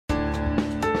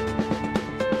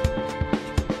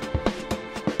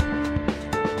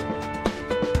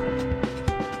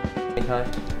time?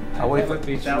 I'll wait for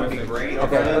That would be great.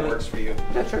 Okay. That works for you.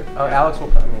 Yeah, sure. Alex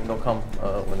will come. They'll come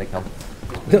when they come.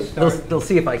 They'll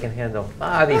see if I can handle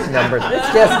these numbers.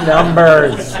 It's just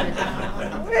numbers.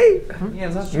 Hey,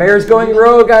 Mayor's going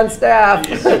rogue on staff.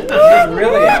 He's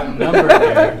really outnumbered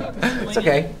there. It's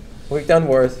okay. We've done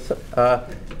worse.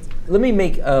 Let me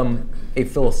make a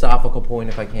philosophical point,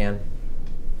 if I can.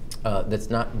 That's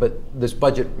not, but this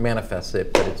budget manifests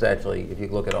it. But it's actually, if you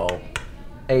look at all,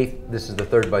 this is the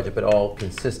third budget, but all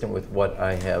consistent with what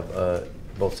I have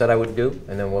both said I would do,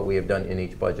 and then what we have done in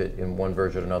each budget in one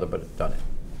version or another, but have done it.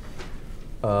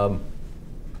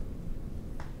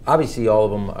 Obviously, all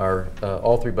of them are,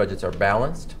 all three budgets are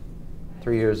balanced,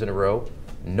 3 years in a row.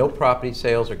 No property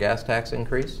sales or gas tax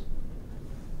increase.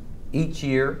 Each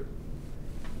year,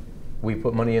 we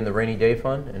put money in the rainy day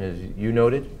fund, and as you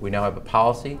noted, we now have a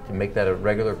policy to make that a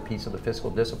regular piece of the fiscal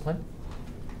discipline.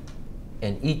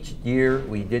 And each year,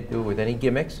 we did do it with any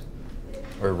gimmicks.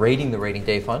 We're raiding the rainy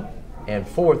day fund. And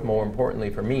fourth, more importantly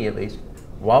for me at least,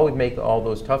 while we make all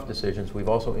those tough decisions, we've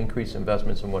also increased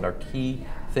investments in what are key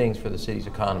things for the city's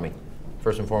economy.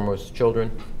 First and foremost, children.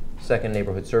 Second,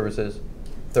 neighborhood services.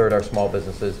 Third, our small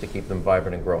businesses to keep them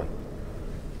vibrant and growing.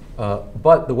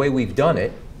 But the way we've done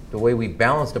it, the way we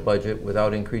balanced a budget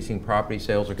without increasing property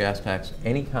sales or gas tax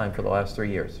any time for the last 3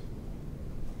 years,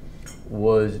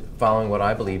 was following what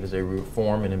I believe is a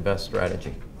reform and invest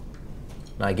strategy.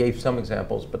 Now, I gave some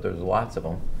examples, but there's lots of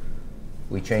them.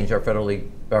 We changed our community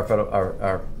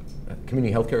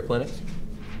health care clinics,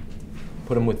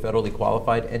 put them with federally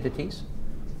qualified entities.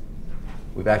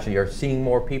 We've actually are seeing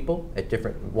more people at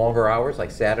different longer hours,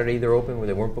 like Saturday they're open where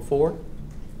they weren't before,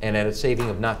 and at a saving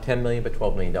of not $10 million, but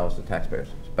 $12 million to taxpayers.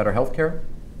 It's better health care,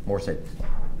 more savings.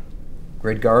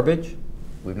 Grid garbage,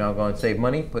 we've now gone and saved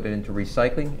money, put it into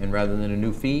recycling, and rather than a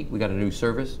new fee, we got a new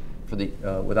service for the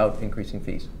without increasing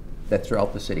fees. That's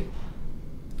throughout the city.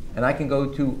 And I can go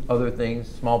to other things,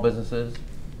 small businesses,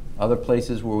 other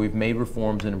places where we've made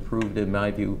reforms and improved, in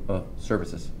my view,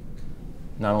 services.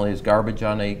 Not only is garbage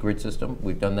on a grid system,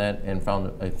 we've done that and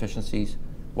found efficiencies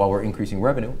while we're increasing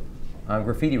revenue on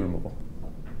graffiti removal,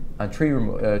 on tree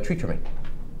trimming.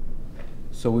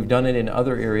 So we've done it in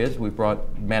other areas. We've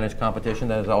brought managed competition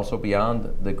that is also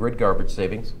beyond the grid garbage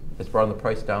savings. It's brought the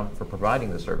price down for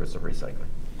providing the service of recycling.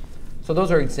 So those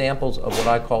are examples of what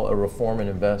I call a reform and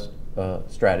invest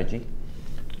strategy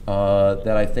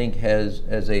that I think has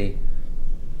as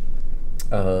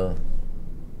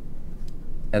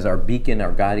our beacon,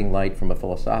 our guiding light from a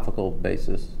philosophical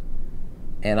basis.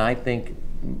 And I think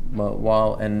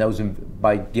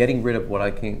by getting rid of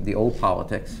the old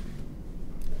politics,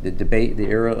 the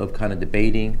era of kind of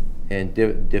debating and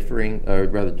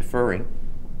deferring,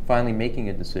 finally making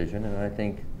a decision. And I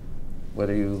think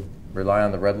whether you rely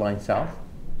on the Red Line South,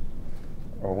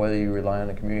 or whether you rely on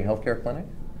a community health care clinic,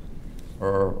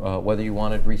 or whether you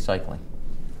wanted recycling,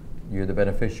 you're the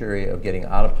beneficiary of getting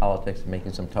out of politics and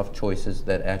making some tough choices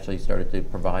that actually started to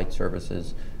provide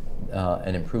services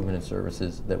and improvement in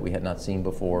services that we had not seen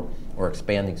before, or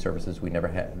expanding services we never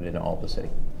had in all of the city.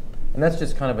 And that's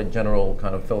just kind of a general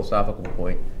kind of philosophical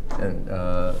point, and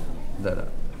that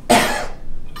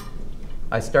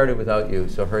I started without you,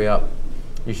 so hurry up.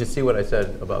 You should see what I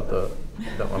said about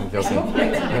no, I'm joking. All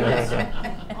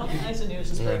kinds of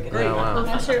news is breaking. Yeah, wow.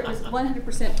 I'm sure it was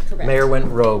 100% correct. Mayor went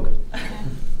rogue.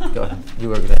 Go ahead. You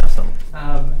were going to ask something.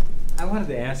 I wanted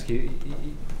to ask you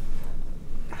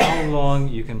how long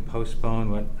you can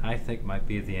postpone what I think might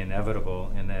be the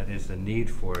inevitable, and that is the need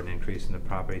for an increase in the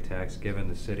property tax given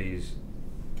the city's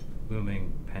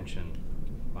looming pension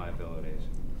liabilities.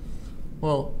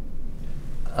 Well,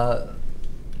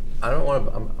 I don't want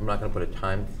to. I'm not going to put a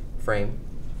time frame,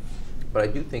 but I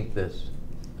do think this.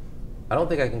 I don't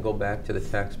think I can go back to the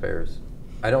taxpayers.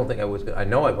 I don't think I was. I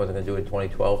know I wasn't going to do it in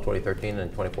 2012, 2013, and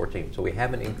 2014. So we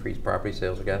haven't increased property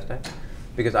sales or gas tax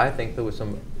because I think there was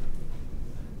some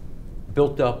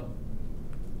built-up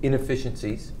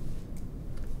inefficiencies,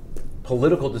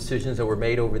 political decisions that were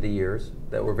made over the years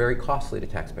that were very costly to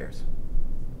taxpayers.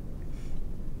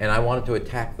 And I wanted to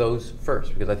attack those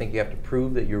first because I think you have to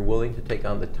prove that you're willing to take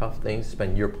on the tough things,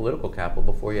 spend your political capital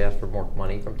before you ask for more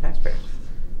money from taxpayers.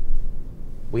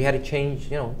 We had to change,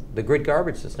 the grid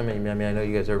garbage system. I mean, I know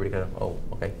you guys, everybody kind of, oh,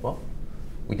 okay, well,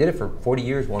 we did it for 40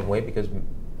 years one way because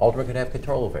Alderman could have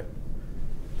control over it.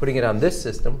 Putting it on this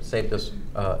system saved us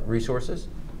resources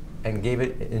and gave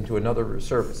it into another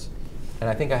service. And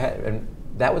I think and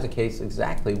that was a case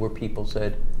exactly where people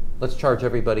said, let's charge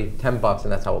everybody $10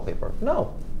 and that's how we'll pay for it.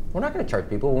 No, we're not going to charge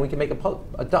people when we can make a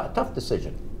tough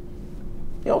decision.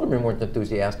 The aldermen weren't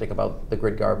enthusiastic about the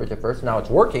grid garbage at first. Now it's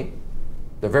working.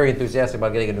 They're very enthusiastic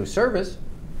about getting a new service,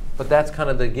 But that's kind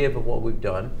of the give of what we've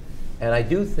done. And I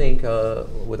do think,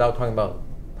 without talking about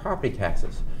property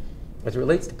taxes, as it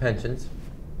relates to pensions,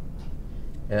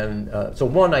 and so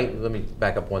one, let me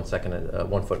back up 1 second,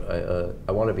 1 foot.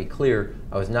 I want to be clear,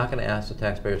 I was not going to ask the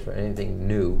taxpayers for anything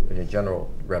new in a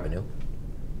general revenue,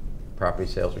 property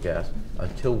sales or gas,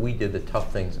 until we did the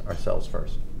tough things ourselves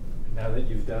first. Now that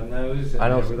you've done those, and I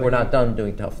don't, everything- we're not done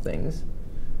doing tough things,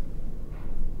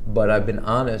 but I've been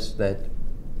honest that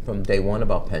from day one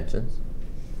about pensions,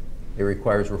 it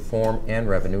requires reform and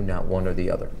revenue, not one or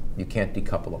the other. You can't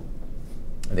decouple them.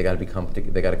 And they got to come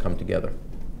together.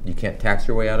 You can't tax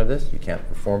your way out of this. You can't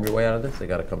reform your way out of this. They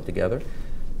got to come together.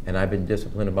 And I've been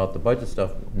disciplined about the budget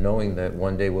stuff, knowing that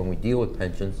one day when we deal with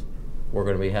pensions, we're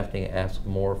going to be having to ask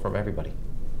more from everybody.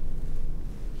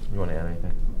 You want to add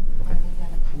anything? Okay.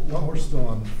 While we're still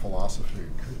on philosophy,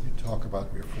 could you talk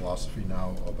about your philosophy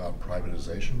now about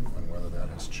privatization and whether that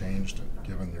has changed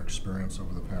given your experience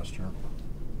over the past year?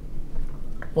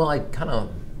 Well, can I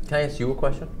ask you a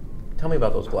question? Tell me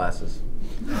about those glasses.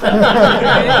 They're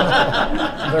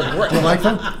great. Do you like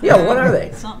them? Yeah, what are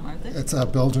they? Something, aren't they? It's a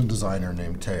Belgian designer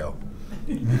named Theo.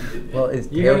 Well, You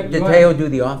Theo, got- you did want- Theo do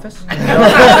The Office?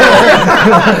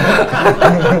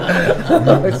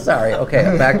 Sorry,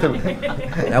 okay, back to,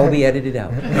 that will be edited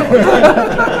out. No.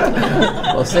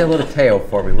 Well, say a little Theo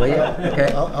for me, will you?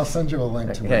 Okay. I'll send you a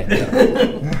link to Okay.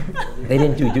 it. They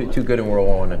didn't do too good in World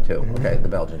War I and II, okay, the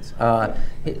Belgians.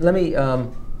 Hey, let me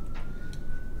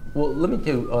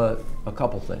do a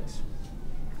couple things.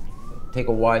 Take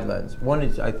a wide lens. One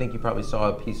is, I think you probably saw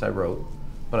a piece I wrote,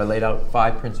 but I laid out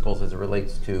 5 principles as it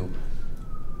relates to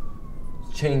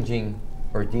changing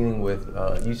or dealing with,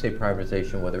 you say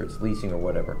privatization, whether it's leasing or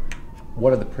whatever.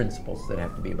 What are the principles that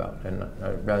have to be about? And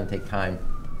I'd rather take time,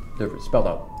 they're spelled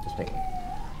out distinctly.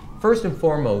 First and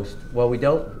foremost, while we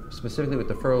dealt specifically with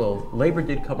the furlough, labor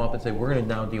did come up and say, we're going to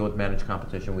now deal with managed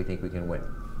competition, we think we can win.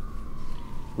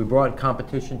 We brought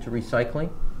competition to recycling.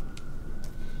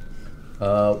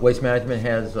 Waste management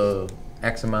has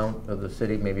X amount of the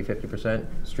city, maybe 50%.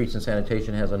 Streets and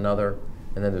sanitation has another,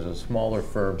 and then there's a smaller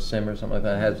firm, SIM or something like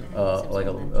that, has like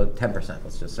a 10%,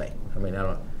 let's just say. I mean, I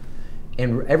don't know.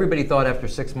 And everybody thought after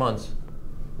 6 months,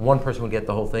 one person would get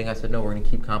the whole thing. I said, no, we're going to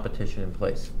keep competition in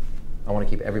place. I want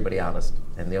to keep everybody honest,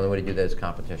 and the only way to do that is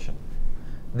competition.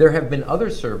 There have been other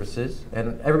services,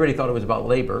 and everybody thought it was about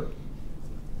labor.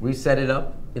 We set it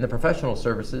up in the professional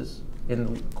services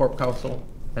in the Corp Council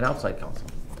and outside council.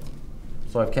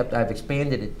 So I've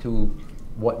expanded it to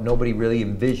what nobody really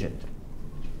envisioned.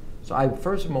 So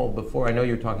first of all, before, I know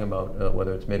you're talking about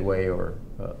whether it's Midway or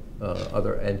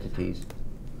other entities,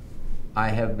 I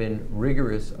have been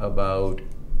rigorous about,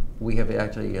 we have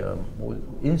actually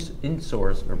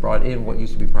insourced or brought in what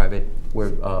used to be private,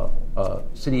 where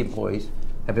city employees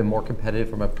have been more competitive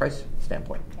from a price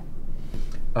standpoint,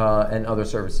 and other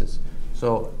services.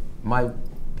 So my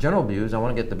general view is I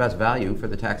want to get the best value for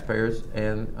the taxpayers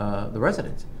and the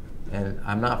residents. And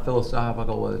I'm not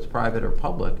philosophical whether it's private or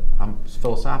public. I'm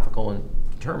philosophical and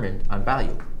determined on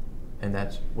value. And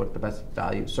that's what the best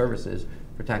value service is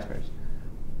for taxpayers.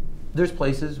 There's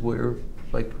places where,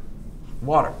 like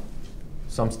water,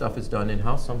 some stuff is done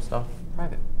in-house, some stuff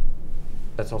private.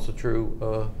 That's also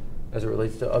true as it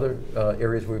relates to other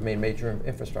areas where we've made major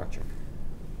infrastructure.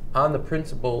 On the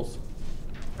principles,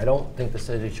 I don't think the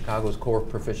city of Chicago's core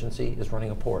proficiency is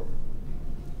running a port.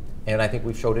 And I think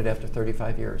we've showed it after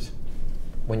 35 years.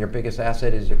 When your biggest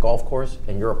asset is your golf course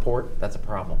and you're a port, that's a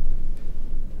problem.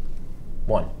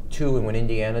 1. 2, and when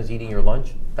Indiana's eating your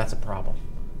lunch, that's a problem.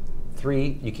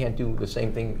 3, you can't do the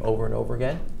same thing over and over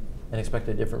again and expect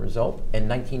a different result. And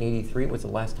 1983 was the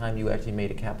last time you actually made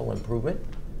a capital improvement.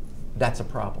 That's a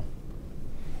problem.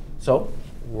 So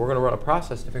we're going to run a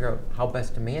process to figure out how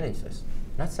best to manage this.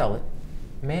 Not sell it,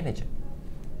 manage it.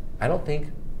 I don't think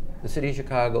the city of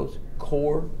Chicago's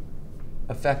core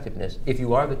effectiveness, if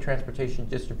you are the transportation,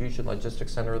 distribution,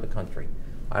 logistics center of the country,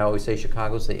 I always say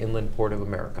Chicago's the inland port of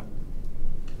America.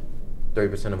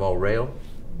 30% of all rail,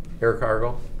 air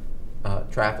cargo,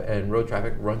 traffic, and road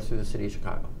traffic runs through the city of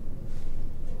Chicago.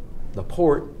 The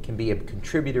port can be a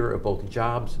contributor of both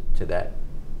jobs to that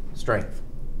strength.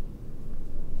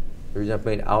 The reason I've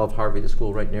made Olive Harvey the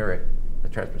school right near it, the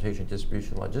Transportation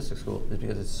Distribution Logistics School, is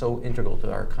because it's so integral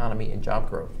to our economy and job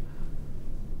growth.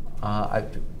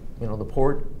 The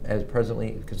port, as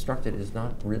presently constructed, is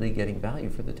not really getting value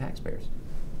for the taxpayers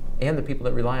and the people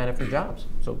that rely on it for jobs.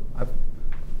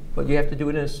 But you have to do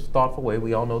it in a thoughtful way.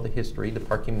 We all know the history. The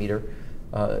parking meter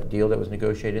deal that was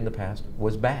negotiated in the past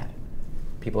was bad.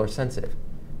 People are sensitive.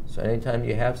 So anytime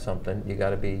you have something, you got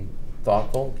to be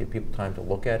thoughtful, give people time to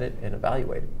look at it and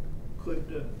evaluate it.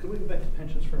 Could we go back to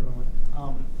pensions for a moment?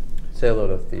 Say hello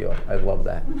to Theo. I love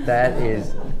that.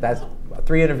 That's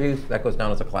 3 interviews. That goes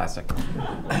down as a classic.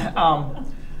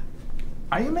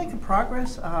 Are you making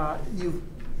progress? You've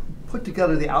put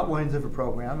together the outlines of a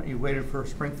program. You waited for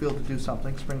Springfield to do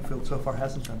something. Springfield so far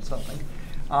hasn't done something.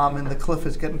 And the cliff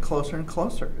is getting closer and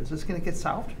closer. Is this going to get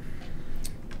solved?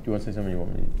 Do you want to say something? You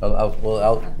want me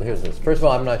to? Here's this. First of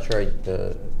all, I'm not sure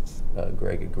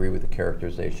Greg, agree with the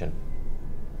characterization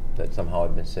that somehow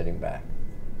I've been sitting back.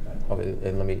 Okay,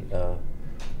 and let me,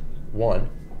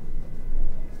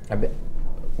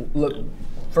 look,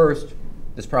 first,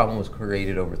 this problem was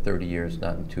created over 30 years,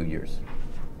 not in 2 years.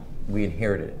 We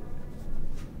inherited it.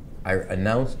 I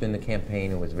announced in the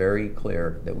campaign and was very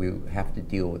clear that we have to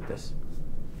deal with this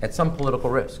at some political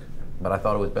risk, but I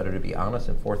thought it was better to be honest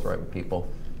and forthright with people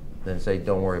than say,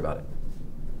 don't worry about it.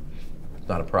 It's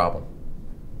not a problem.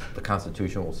 The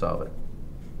Constitution will solve it.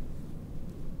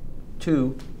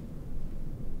 2,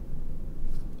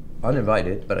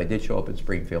 uninvited, but I did show up in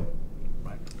Springfield.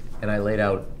 Right. And I laid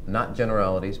out not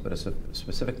generalities, but a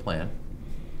specific plan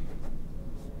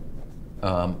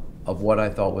of what I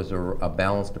thought was a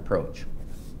balanced approach.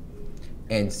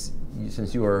 And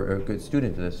since you are a good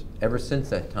student of this, ever since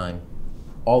that time,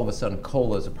 all of a sudden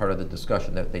COLA is a part of the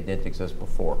discussion that they didn't exist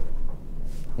before.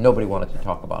 Nobody wanted to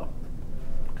talk about it.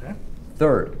 Okay.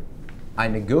 Third, I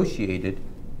negotiated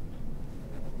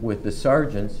with the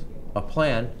sergeants a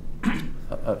plan,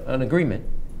 an agreement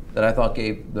that I thought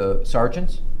gave the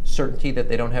sergeants certainty that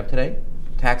they don't have today,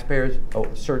 taxpayers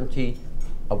certainty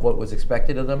of what was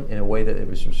expected of them in a way that it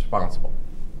was responsible.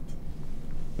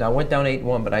 Now I went down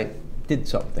 8-1, but I did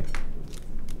something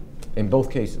in both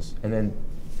cases. And then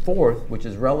fourth, which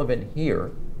is relevant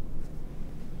here,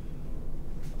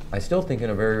 I still think in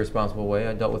a very responsible way,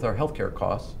 I dealt with our healthcare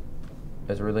costs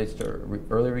as it relates to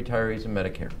early retirees and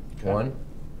Medicare. Okay. 1,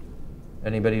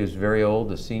 anybody who's very old,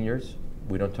 the seniors,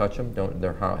 we don't touch them,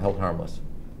 they're held harmless.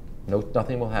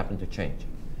 Nothing will happen to change.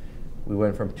 We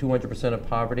went from 200% of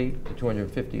poverty to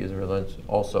 250 as it relates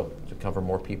also to cover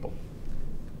more people.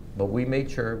 But we made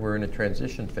sure we're in a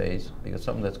transition phase because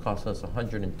something that's costing us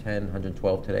 110,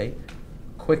 112 today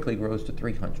quickly grows to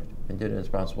 300 and did it in a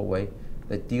responsible way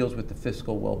that deals with the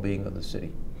fiscal well-being of the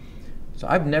city. So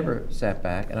I've never sat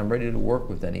back, and I'm ready to work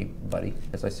with anybody,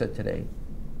 as I said today,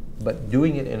 but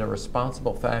doing it in a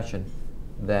responsible fashion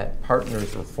that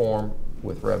partners reform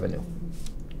with revenue.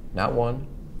 Not one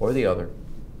or the other,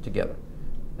 together.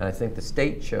 And I think the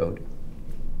state showed,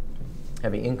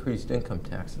 having increased income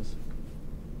taxes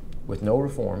with no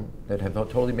reform, that have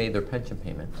totally made their pension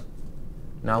payments.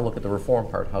 Now look at the reform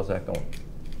part, how's that going?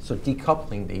 So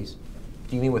decoupling these,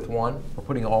 dealing with one or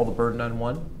putting all the burden on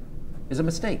one is a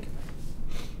mistake.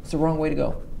 It's the wrong way to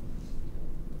go.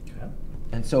 Okay.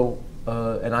 And so,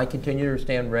 and I continue to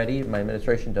stand ready, my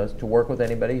administration does, to work with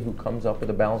anybody who comes up with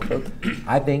a balanced approach.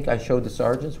 I think I showed the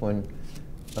sergeants when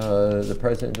the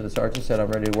president of the sergeants said I'm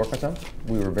ready to work with them,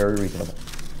 we were very reasonable,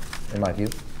 in my view,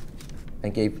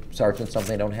 and gave sergeants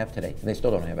something they don't have today, and they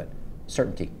still don't have it,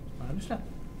 certainty. I understand.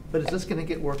 But is this going to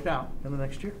get worked out in the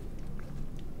next year?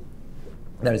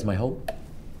 That is my hope.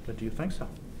 But do you think so?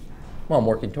 Well, I'm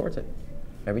working towards it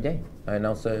every day. I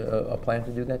announced a plan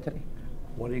to do that today.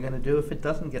 What are you going to do if it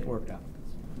doesn't get worked out?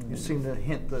 You seem to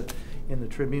hint in the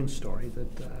Tribune story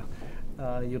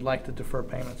that you'd like to defer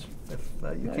payments if you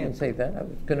I can't. didn't say that. I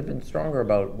could have been stronger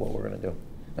about what we're going to do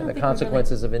and the think we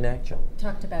consequences of inaction.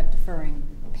 Talked about deferring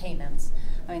payments.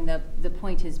 I mean, the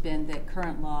point has been that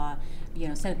current law, you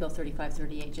know, Senate Bill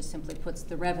 3538 just simply puts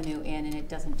the revenue in and it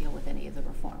doesn't deal with any of the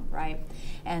reform, right?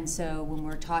 And so when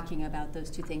we're talking about those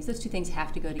two things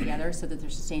have to go together so that they're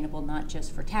sustainable not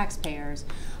just for taxpayers,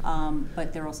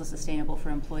 but they're also sustainable for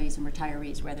employees and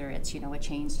retirees, whether it's, you know, a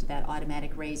change to that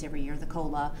automatic raise every year, the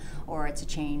COLA, or it's a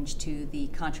change to the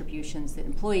contributions that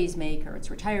employees make, or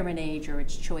it's retirement age, or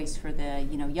it's choice for the,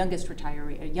 you know, youngest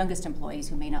employees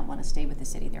who may not want to stay with the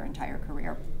city their entire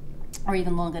career, or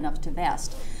even long enough to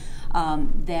vest.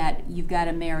 That you've got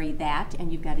to marry that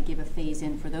and you've got to give a phase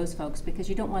in for those folks, because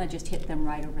you don't want to just hit them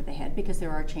right over the head, because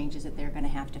there are changes that they're going to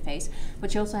have to face,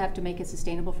 but you also have to make it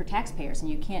sustainable for taxpayers,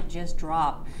 and you can't just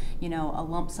drop, you know, a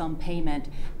lump sum payment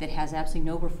that has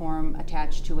absolutely no reform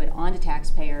attached to it onto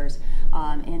taxpayers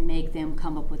and make them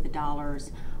come up with the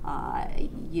dollars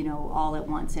you know, all at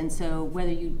once. And so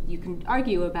whether you can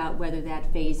argue about whether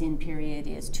that phase-in period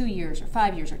is 2 years or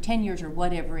 5 years or 10 years or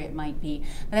whatever it might be,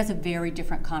 but that's a very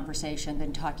different conversation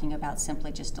than talking about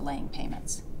simply just delaying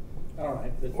payments. All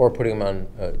right. Or putting them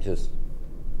on just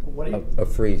What do you, a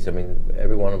freeze. I mean,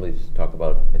 every one of these talk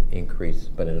about an increase,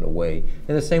 but in a way,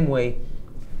 in the same way, look at the, sergeant deal, or agreement we had. 1 year, 2 years, 3 years, 4 years, 5 years, 10 years, or whatever it might be. But that's a very different conversation than talking about simply just delaying payments. Or putting them on just a freeze. I mean,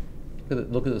 every one of these talk about an increase, but in a way, in the same way,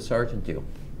 look at the sergeant deal,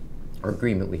 or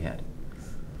agreement we had.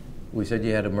 We said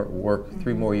you had to work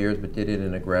 3 more years, but did it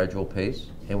in a gradual pace.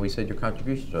 And we said your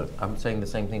contributions are, I'm saying the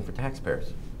same thing for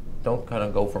taxpayers. Don't kind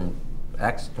of go from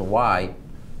X to Y.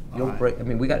 You'll break, I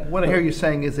mean, we got. What I hear you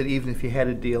saying is that even if you had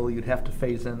a deal, you'd have to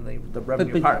phase in the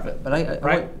revenue part of it. But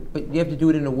right? but you have to do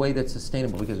it in a way that's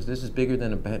sustainable, because this is bigger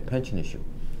than a pension issue.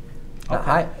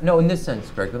 Okay. No, in this sense,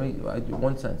 Greg,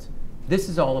 one sense. This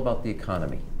is all about the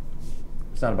economy.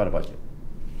 It's not about a budget.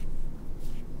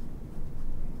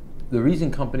 The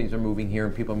reason companies are moving here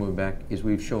and people are moving back is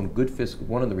we've shown good fiscal,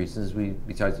 one of the reasons is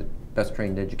besides the best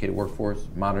trained, educated workforce,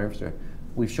 modern infrastructure,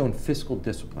 we've shown fiscal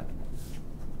discipline.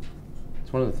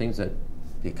 It's one of the things that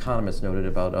the economists noted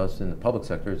about us in the public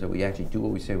sector is that we actually do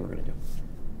what we say we're going to do.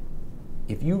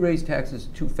 If you raise taxes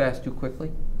too fast, too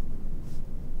quickly,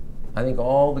 I think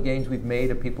all the gains we've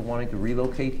made of people wanting to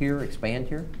relocate here, expand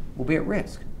here, will be at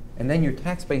risk. And then your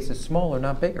tax base is smaller,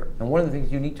 not bigger. And one of the things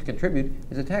you need to contribute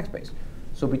is a tax base.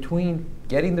 So between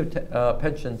getting the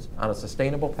pensions on a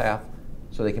sustainable path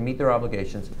so they can meet their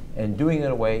obligations and doing it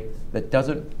in a way that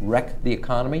doesn't wreck the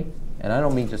economy, and I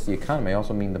don't mean just the economy, I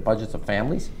also mean the budgets of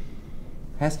families,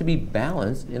 has to be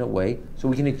balanced in a way so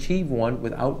we can achieve one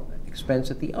without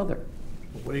expense at the other.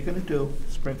 What are you going to do?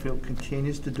 Springfield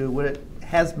continues to do what it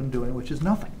has been doing, which is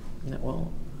nothing. Yeah,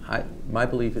 well, my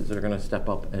belief is they're going to step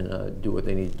up and do what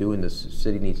they need to do, and this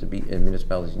city needs to be, and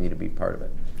municipalities need to be part of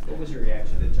it. What was your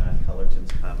reaction to John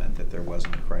Cullerton's comment that there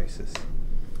wasn't a crisis?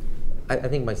 I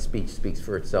think my speech speaks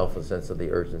for itself, a sense of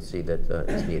the urgency that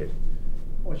is needed.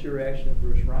 What's your reaction to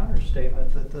Bruce Rauner's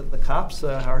statement that the cops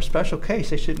are a special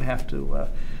case? They shouldn't have to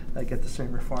get the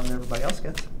same reform that everybody else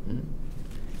gets. Mm-hmm.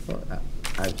 Well,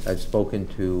 I've spoken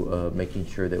to making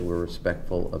sure that we're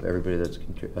respectful of everybody that's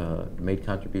made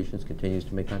contributions, continues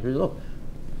to make contributions. Look,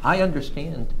 I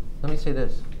understand. Let me say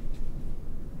this.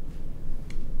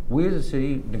 We as a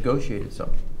city negotiated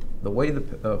something. The way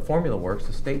the formula works,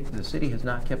 the city has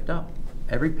not kept up.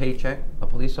 Every paycheck, a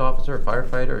police officer, a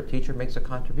firefighter, a teacher makes a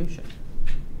contribution.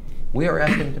 We are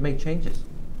asking them to make changes.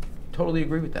 Totally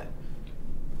agree with that.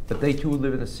 But they too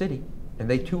live in the city, and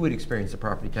they too would experience a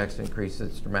property tax increase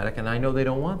that's dramatic, and I know they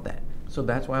don't want that. So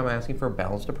that's why I'm asking for a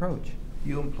balanced approach.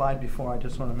 You implied before, I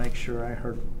just want to make sure I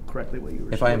heard correctly what you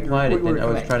were saying. If I implied it, then I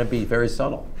was trying to be very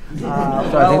subtle. So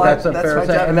well, I think that's a fair my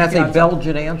assessment, and that's a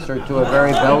Belgian answer to a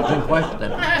very Belgian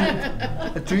question.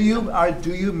 Do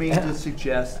you mean to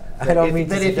suggest that, I don't mean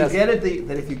to suggest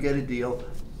that if you get a deal,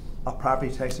 a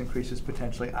property tax increase is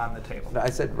potentially on the table?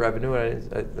 I said revenue,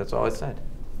 that's all I said.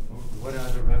 What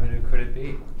other revenue could it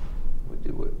be?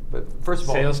 But first of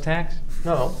all, Sales tax?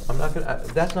 No, I'm not going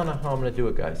to. That's not how I'm going to do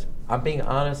it, guys. I'm being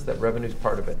honest that revenue is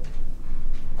part of it.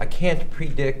 I can't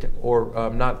predict, or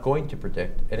I'm not going to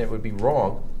predict, and it would be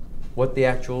wrong, what the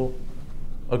actual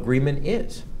agreement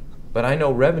is. But I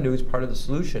know revenue is part of the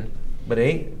solution, but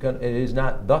it is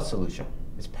not the solution.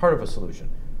 It's part of a solution.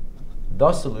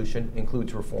 The solution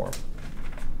includes reform.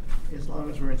 As long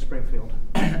as we're in Springfield.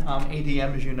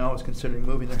 ADM, as you know, is considering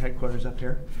moving their headquarters up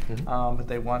here, but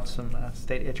they want some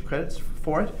state edge credits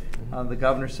for it. The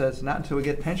governor says not until we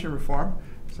get pension reform.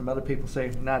 Some other people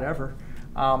say not ever.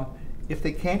 If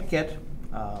they can't get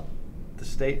the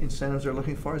state incentives they're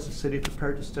looking for, is the city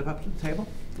prepared to step up to the table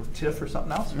with TIF or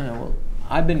something else? No, well,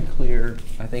 I've been clear.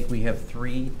 I think we have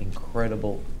 3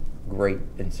 incredible, great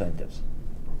incentives.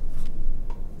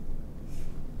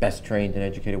 Best trained and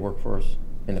educated workforce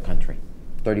in the country.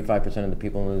 35% of the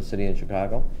people in the city in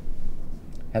Chicago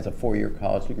has a 4-year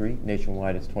college degree.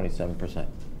 Nationwide, it's 27%.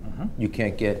 You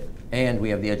can't get, and we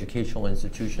have the educational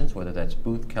institutions, whether that's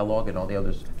Booth, Kellogg, and all the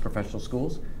other professional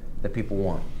schools that people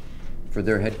want. For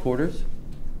their headquarters,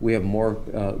 we have more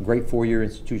great 4-year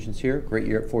institutions here, great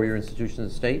 4-year institutions in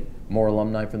the state, more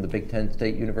alumni from the Big Ten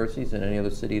state universities than any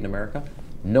other city in America.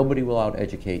 Nobody will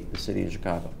out-educate the city of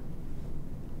Chicago.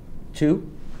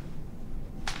 2,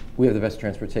 we have the best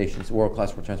transportation,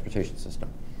 world-class transportation system.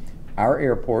 Our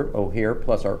airport, O'Hare,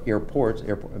 plus our airports,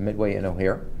 Midway and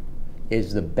O'Hare,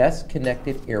 is the best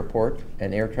connected airport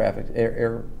and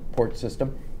airport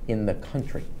system in the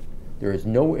country. There is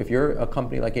no, if you're a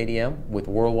company like ADM with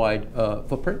worldwide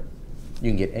footprint,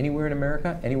 you can get anywhere in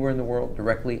America, anywhere in the world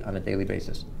directly on a daily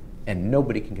basis. And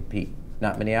nobody can compete.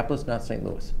 Not Minneapolis, not St.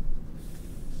 Louis.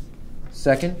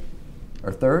 Second,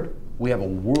 or third, we have a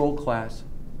world-class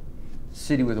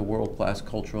city with a world-class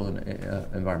cultural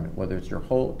environment, whether it's your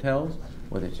hotels,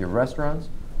 whether it's your restaurants,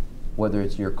 whether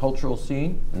it's your cultural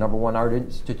scene, #1 art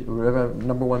institute,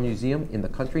 #1 museum in the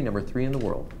country, #3 in the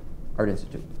world, Art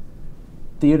Institute.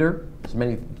 Theater, as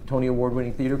many Tony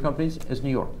Award-winning theater companies as New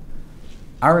York.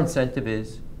 Our incentive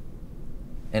is,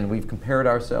 and we've compared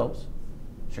ourselves,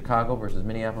 Chicago versus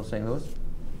Minneapolis, St. Louis,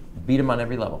 beat them on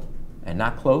every level, and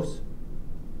not close,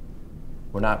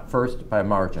 We're not first by a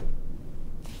margin.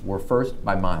 We're first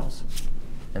by miles.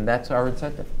 And that's our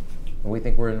incentive. And we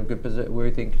think we're in a good position.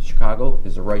 We think Chicago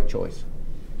is the right choice.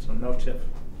 So no TIF.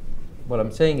 What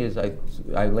I'm saying is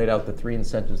I laid out the 3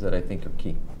 incentives that I think are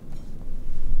key.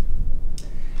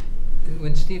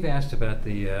 When Steve asked about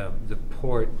the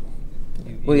port,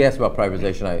 Well, he asked about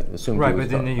privatization. I assumed right, he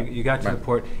was but then you got to right. the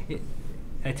port.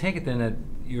 I take it then that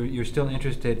you're still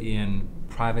interested in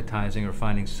privatizing or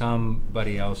finding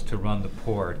somebody else to run the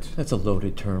port. That's a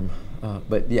loaded term.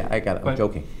 But yeah, I got it. I'm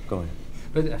joking. Go ahead.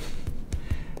 But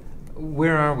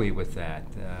where are we with that?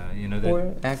 You know, that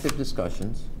We're active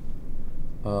discussions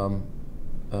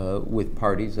with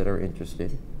parties that are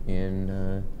interested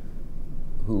in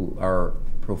who are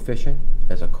proficient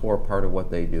as a core part of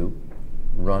what they do,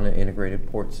 run an integrated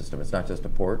port system. It's not just a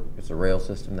port, it's a rail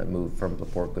system that moves from the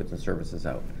port goods and services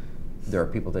out. There are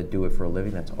people that do it for a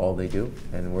living, that's all they do,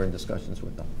 and we're in discussions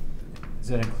with them. does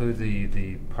that include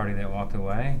the party that walked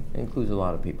away? It includes a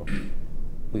lot of people,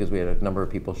 because we had a number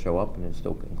of people show up, and it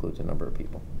still includes a number of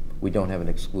people. We don't have an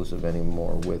exclusive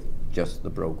anymore with just the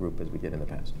Bro Group as we did in the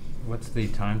past. What's the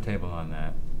timetable on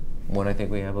that? When I think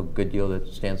we have a good deal that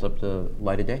stands up to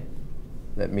light of day,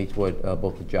 that meets what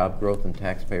both the job growth and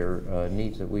taxpayer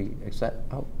needs that we set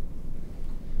out.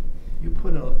 You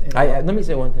put Let me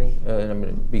say one thing, and I'm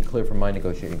going to be clear from my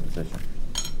negotiating position.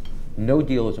 No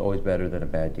deal is always better than a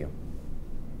bad deal.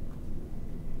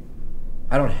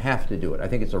 I don't have to do it. I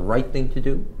think it's the right thing to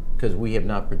do because we have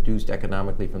not produced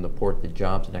economically from the port the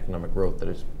jobs and economic growth that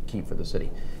is key for the city.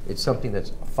 It's something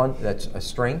that's fun, that's a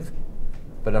strength,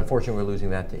 but unfortunately we're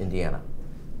losing that to Indiana.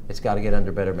 It's got to get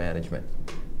under better management.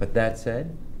 But that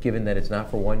said, given that it's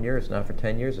not for 1 year, it's not for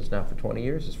 10 years, it's not for 20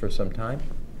 years, it's for some time,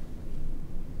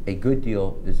 a good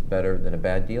deal is better than a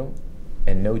bad deal,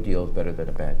 and no deal is better than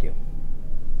a bad deal.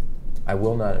 I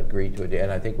will not agree to a deal,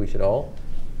 and I think we should all.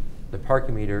 The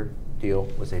parking meter deal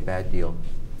was a bad deal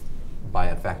by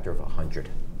a factor of 100.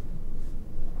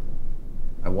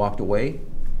 I walked away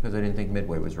because I didn't think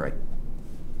Midway was right.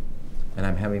 And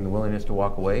I'm having the willingness to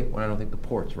walk away when I don't think the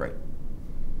port's right.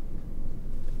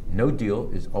 No deal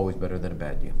is always better than a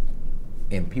bad deal.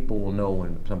 And people will know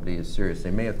when somebody is serious.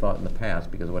 They may have thought in the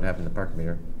past, because of what happened to the parking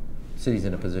meter, the city's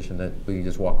in a position that we can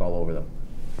just walk all over them.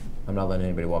 I'm not letting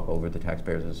anybody walk over the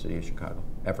taxpayers of the city of Chicago,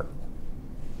 ever.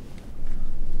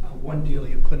 One deal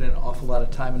you put in an awful lot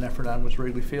of time and effort on was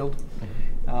Wrigley Field.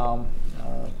 A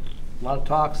lot of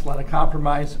talks, a lot of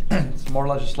compromise. Some more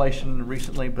legislation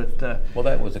recently, but well,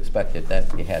 that was expected.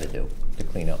 That you had to do to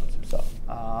clean up some stuff,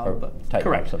 or tighten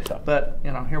correct. up some stuff. But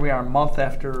you know, here we are a month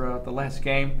after the last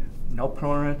game. No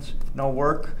permits, no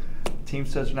work. The team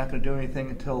says they're not going to do anything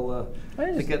until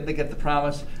they get the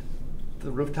promise.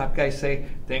 The rooftop guys say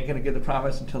they ain't going to get the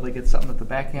promise until they get something at the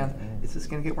back end. Is this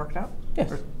going to get worked out?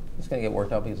 Yes, it's going to get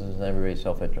worked out because it's in everybody's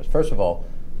self-interest. First of all,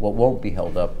 what won't be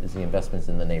held up is the investments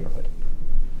in the neighborhood,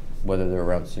 whether they're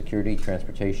around security,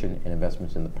 transportation, and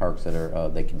investments in the parks that are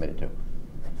they committed to.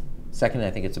 Second,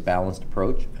 I think it's a balanced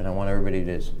approach, and I want everybody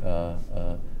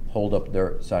to hold up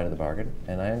their side of the bargain.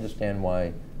 And I understand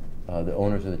why the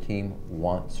owners of the team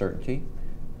want certainty,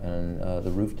 and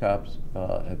the rooftops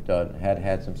have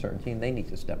had some certainty, and they need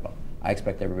to step up. I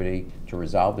expect everybody to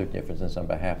resolve their differences on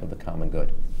behalf of the common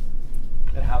good.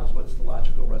 And what's the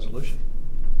logical resolution?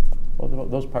 Well,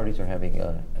 those parties are having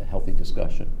a healthy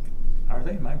discussion. Are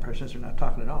they? My impression is they're not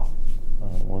talking at all.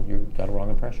 Well, you've got a wrong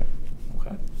impression.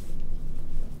 Okay.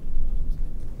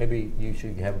 Maybe you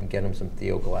should have him get him some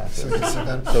Theo glasses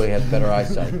so he has better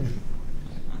eyesight.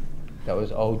 That was,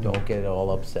 don't get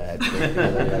all upset.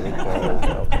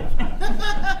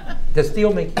 Does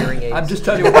Theo make hearing aids? I'm just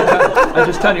telling you what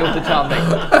the town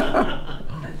makes.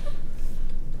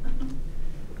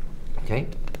 Okay.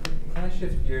 Can I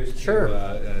shift gears Sure.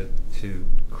 to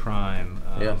crime?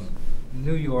 Yes.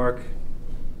 New York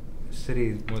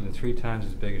City, more than 3 times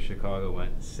as big as Chicago,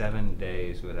 went 7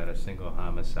 days without a single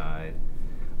homicide.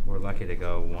 We're lucky to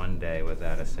go 1 day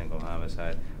without a single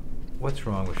homicide. What's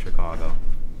wrong with Chicago?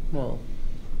 Well,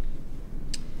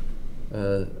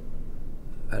 I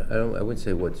wouldn't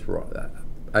say what's wrong.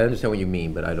 I understand what you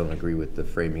mean, but I don't agree with the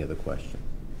framing of the question.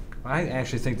 I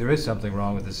actually think there is something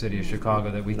wrong with the city of Chicago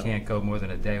that we can't go more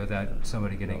than a day without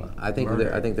somebody getting I think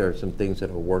murdered. there are some things that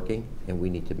are working, and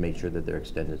we need to make sure that they're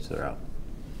extended throughout.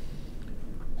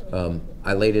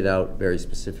 I laid it out very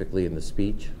specifically in the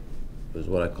speech. It was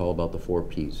what I call about the 4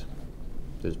 Ps.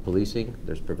 There's policing,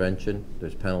 there's prevention,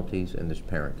 there's penalties, and there's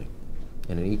parenting.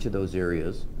 And in each of those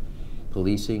areas,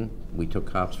 policing, we took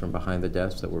cops from behind the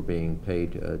desks that were being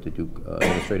paid to do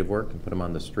administrative work and put them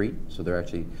on the street, so they're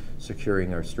actually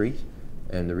securing our streets.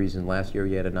 And the reason last year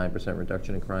you had a 9%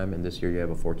 reduction in crime, and this year you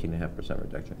have a 14.5%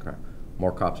 reduction in crime.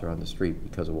 More cops are on the street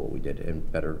because of what we did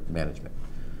and better management.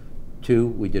 2,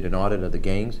 we did an audit of the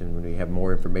gangs, and we have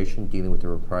more information dealing with the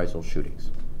reprisal shootings.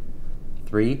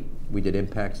 3, we did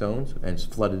impact zones and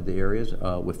flooded the areas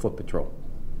with foot patrol.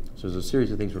 So there's a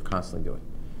series of things we're constantly doing.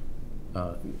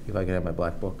 If I can have my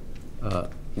black book.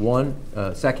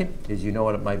 Second is, you know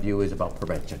what my view is about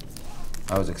prevention.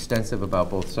 I was extensive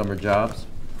about both summer jobs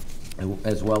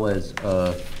as well as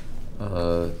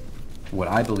what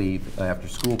I believe after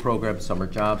school programs, summer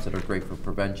jobs that are great for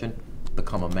prevention.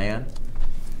 Become a Man.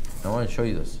 I want to show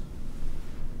you this.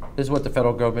 This is what the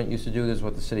federal government used to do. This is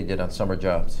what the city did on summer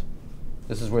jobs.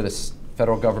 This is where the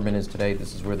federal government is today.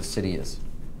 This is where the city is.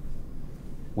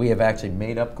 We have actually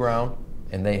made up ground,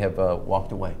 and they have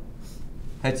walked away.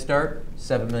 Head Start,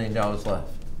 $7 million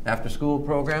left. After school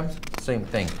programs, same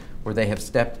thing, where they have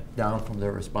stepped down from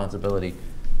their responsibility.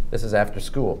 This is after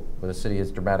school, where the city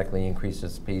has dramatically increased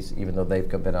its piece, even though they've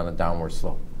been on a downward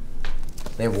slope.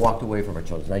 They've walked away from our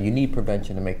children. Now, you need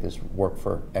prevention to make this work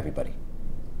for everybody.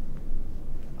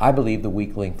 I believe the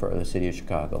weak link for the city of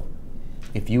Chicago,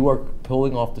 if you are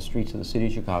pulling off the streets of the city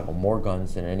of Chicago more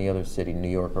guns than any other city, New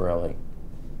York or LA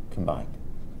combined,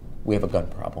 we have a gun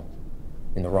problem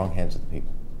in the wrong hands of the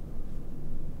people.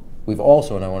 We've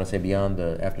also, and I want to say beyond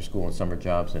the after school and summer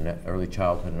jobs and early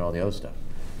childhood and all the other stuff,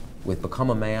 with Become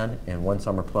a Man and One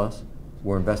Summer Plus,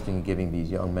 we're investing in giving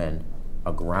these young men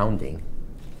a grounding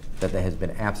that has been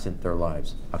absent their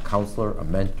lives, a counselor, a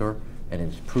mentor, and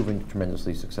it's proven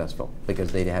tremendously successful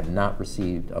because they have not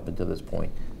received, up until this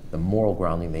point, the moral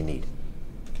grounding they need.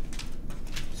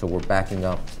 So we're backing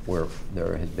up where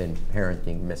there has been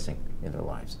parenting missing in their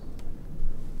lives.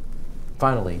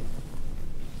 Finally,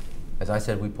 as I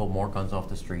said, we pulled more guns off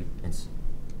the street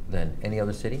than any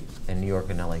other city, and New York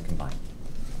and LA combined.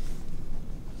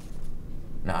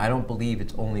 Now, I don't believe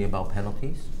it's only about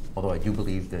penalties, although I do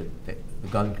believe that the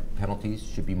gun penalties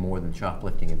should be more than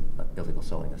shoplifting and illegal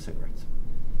selling of cigarettes,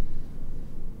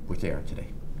 which they are today,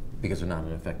 because they're not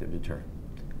an effective deterrent.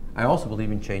 I also believe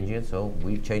in changing it, so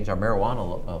we've changed our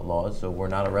marijuana laws, so we're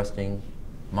not arresting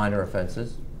minor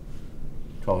offenses,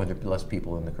 1,200 less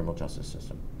people in the criminal justice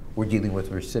system. We're dealing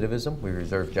with recidivism. We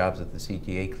reserve jobs at the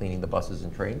CTA cleaning the buses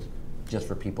and trains just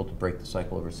for people to break the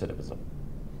cycle of recidivism.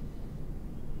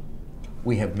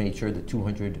 We have made sure that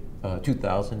 2,000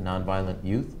 nonviolent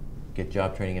youth get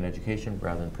job training and education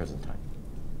rather than prison time.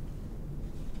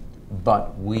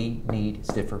 But we need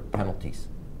stiffer penalties.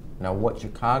 Now, what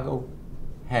Chicago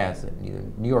has,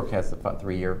 and New York has the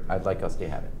 3-year, I'd like us to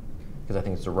have it, because I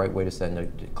think it's the right way to send a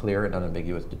clear and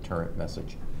unambiguous deterrent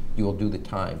message. You will do the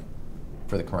time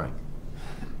for the crime.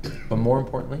 But more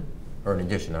importantly, or in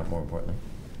addition, not more importantly,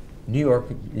 New York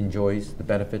enjoys the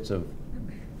benefits of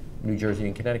New Jersey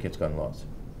and Connecticut's gun laws.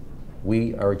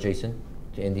 We are adjacent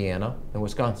to Indiana and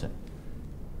Wisconsin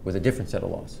with a different set of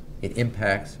laws. It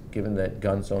impacts, given that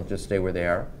guns don't just stay where they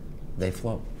are, they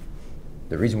flow.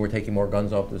 The reason we're taking more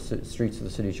guns off the streets of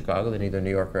the city of Chicago than either New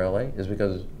York or LA is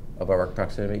because of our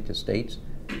proximity to states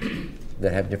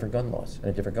that have different gun laws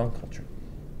and a different gun culture,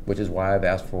 which is why I've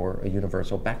asked for a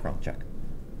universal background check.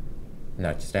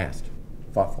 Not just asked,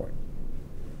 fought for it.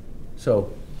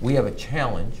 So we have a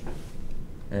challenge,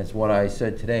 and it's what I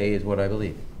said today is what I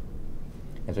believe.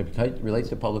 As it relates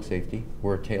to public safety,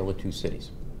 we're a tale of two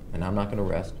cities. And I'm not going to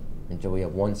rest until we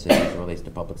have one city as it relates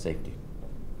to public safety,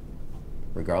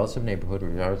 regardless of neighborhood,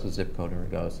 regardless of zip code, and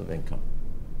regardless of income.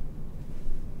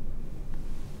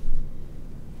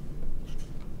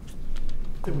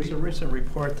 There was a recent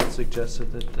report that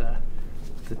suggested that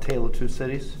the tale of two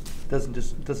cities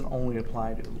doesn't only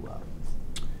apply to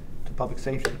public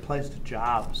safety; it applies to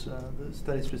jobs. The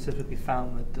study specifically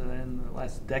found that in the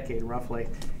last decade, roughly,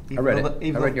 I read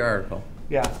it. I read your article.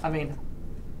 Yeah, I mean,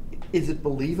 is it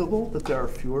believable that there are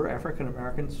fewer African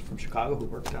Americans from Chicago who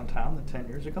worked downtown than 10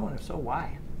 years ago? And if so,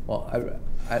 why? Well,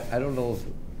 I don't know,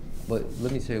 but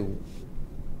let me say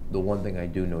the one thing I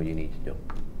do know you need to do,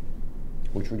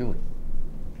 which we're doing.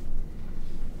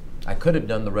 I could have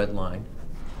done the red line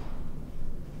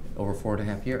over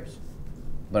 4.5 years,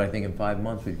 but I think in 5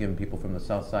 months we've given people from the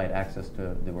south side access to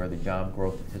where the job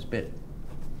growth has been.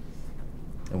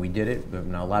 And we did it.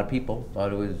 Now, a lot of people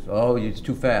thought it was, oh, it's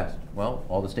too fast. Well,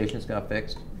 all the stations got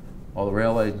fixed, all the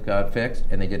railways got fixed,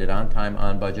 and they did it on time,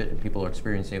 on budget, and people are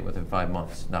experiencing it within 5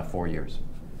 months, not 4 years.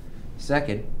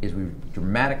 Second is we've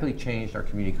dramatically changed our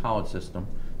community college system,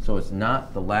 so it's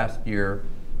not the last year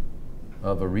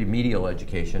of a remedial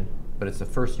education, but it's the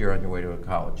first year on your way to a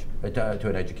college, to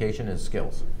an education and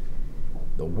skills.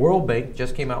 The World Bank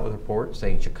just came out with a report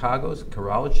saying Chicago's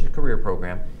college to career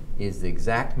program is the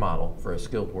exact model for a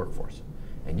skilled workforce.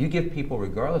 And you give people,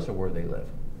 regardless of where they live,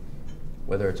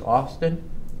 whether it's Austin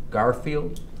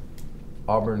Garfield,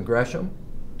 Auburn Gresham,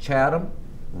 Chatham,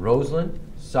 Roseland,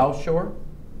 South Shore,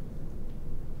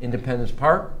 Independence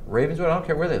Park, Ravenswood, I don't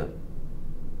care where they live.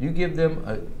 You give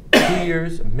them 2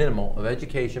 years minimal of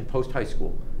education post-high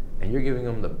school, and you're giving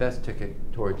them the best ticket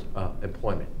towards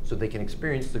employment, so they can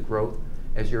experience the growth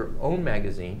as your own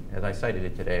magazine, as I cited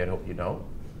it today, I hope you know.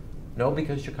 No,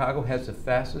 because Chicago has the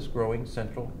fastest growing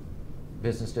central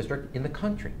business district in the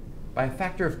country by a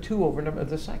factor of 2 over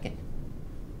the second.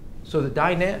 So the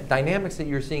dynamics that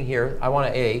you're seeing here, I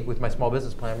want to, with my small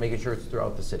business plan, making sure it's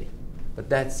throughout the city. But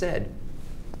that said,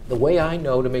 the way I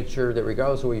know to make sure that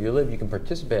regardless of where you live, you can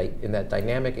participate in that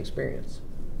dynamic experience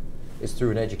is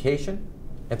through an education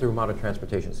and through a modern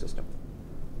transportation system.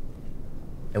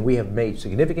 And we have made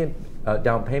significant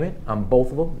down payment on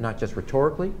both of them, not just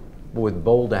rhetorically, but with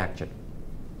bold action.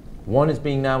 One is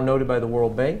being now noted by the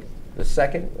World Bank. The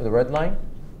second, the red line,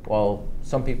 while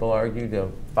some people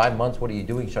argue, 5 months, what are you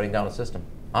doing shutting down a system?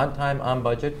 On time, on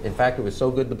budget. In fact, it was so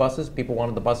good, the buses, people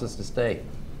wanted the buses to stay.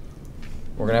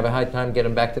 We're gonna have a hard time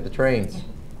getting back to the trains.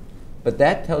 But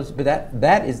that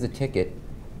is the ticket.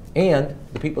 And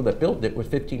the people that built it was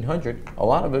 1,500, a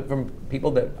lot of it from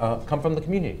people that come from the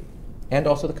community and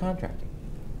also the contracting.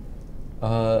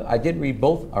 I did read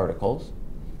both articles,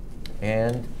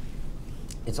 and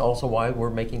it's also why we're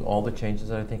making all the changes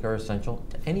that I think are essential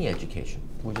to any education,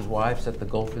 which is why I've set the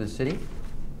goal for the city,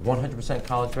 100%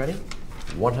 college ready,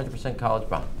 100% college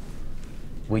bound.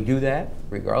 We do that,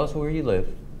 regardless of where you live,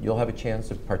 you'll have a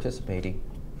chance of participating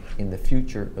in the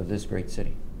future of this great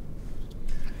city.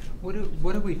 What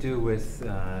do we do with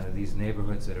these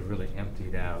neighborhoods that are really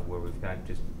emptied out, where we've got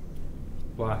just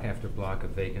block after block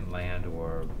of vacant land,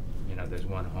 or there's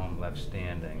one home left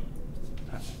standing?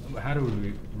 How do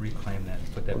we reclaim that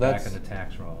and put that back in the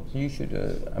tax rolls? You should,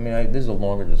 this is a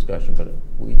longer discussion, but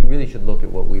we really should look at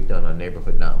what we've done on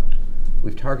Neighborhood Now.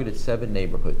 We've targeted 7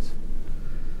 neighborhoods.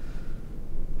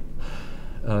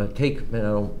 We'll take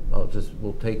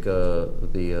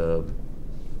the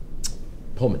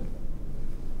Pullman.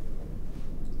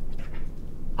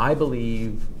 I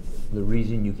believe the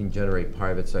reason you can generate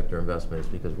private sector investment is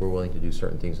because we're willing to do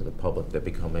certain things in the public that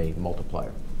become a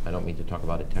multiplier. I don't mean to talk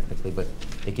about it technically, but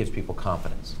it gives people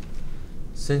confidence.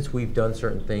 Since we've done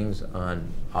certain things on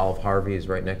Olive Harvey is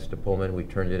right next to Pullman, we've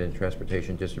turned it in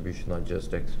transportation, distribution,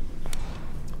 logistics.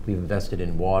 We've invested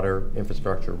in water,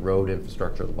 infrastructure, road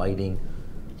infrastructure, lighting,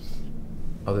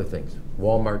 other things.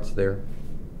 Walmart's there,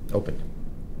 opened.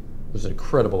 It was an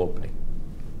incredible opening.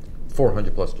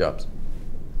 400 plus jobs.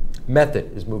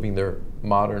 Method is moving their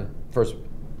modern first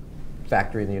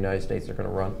factory in the United States they're going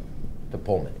to run to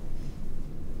Pullman.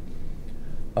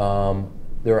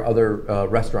 There are other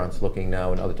restaurants looking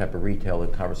now and other type of retail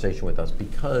in conversation with us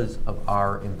because of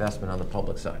our investment on the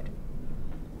public side.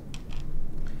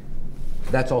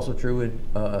 That's also true in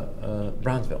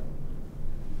Brownsville.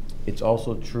 It's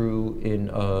also true in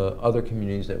other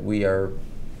communities that we are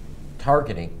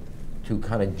targeting to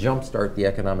kind of jumpstart the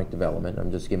economic development.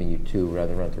 I'm just giving you 2 rather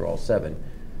than run through all 7.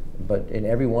 But in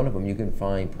every one of them, you can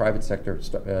find private sector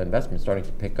investment starting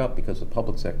to pick up because the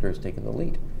public sector has taken the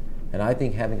lead. And I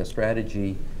think having a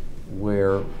strategy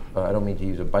where, I don't mean to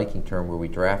use a biking term where we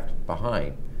draft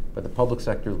behind, but the public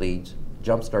sector leads,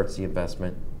 jumpstarts the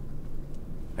investment.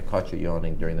 I caught you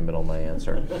yawning during the middle of my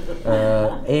answer.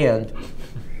 And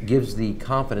gives the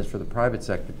confidence for the private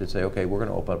sector to say, okay, we're going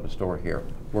to open up a store here.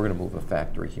 We're going to move a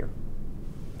factory here.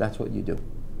 That's what you do.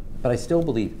 But I still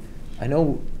believe, I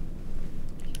know,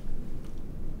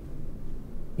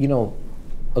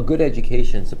 a good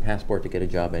education is a passport to get a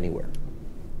job anywhere.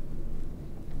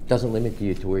 Doesn't limit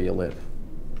you to where you live.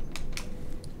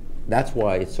 That's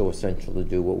why it's so essential to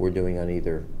do what we're doing on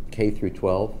either K through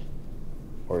 12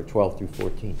 or 12 through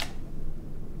 14.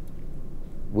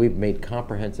 We've made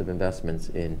comprehensive investments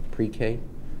in pre-K,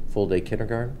 full-day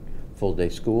kindergarten, full-day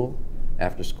school,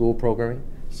 after-school programming,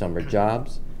 summer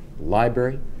jobs,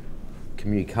 library,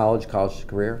 community college, college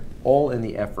career, all in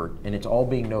the effort, and it's all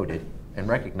being noted and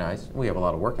recognized. We have a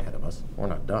lot of work ahead of us. We're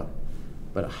not done.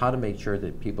 But how to make sure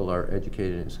that people are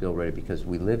educated and skill ready, because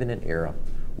we live in an era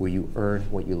where you earn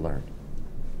what you learn.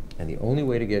 And the only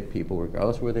way to get people,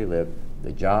 regardless of where they live,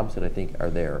 the jobs that I think are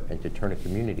there, and to turn a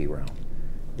community around,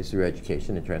 is through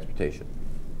education and transportation.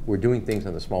 We're doing things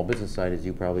on the small business side, as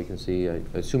you probably can see. I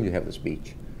assume you have the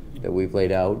speech that we've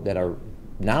laid out that are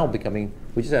now becoming,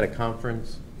 we just had a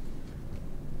conference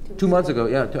 2 months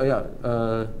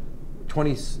ago,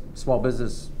 20 small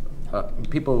business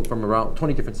people from around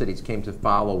 20 different cities came to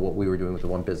follow what we were doing with the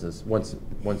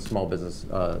one small business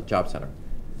job center.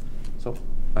 So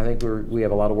I think we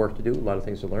have a lot of work to do, a lot of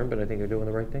things to learn, but I think we're doing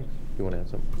the right things. Do you want to add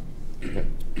something?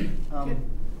 Okay.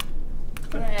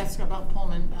 Could I ask about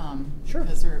Pullman? Sure.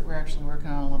 Because we're actually working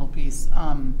on a little piece.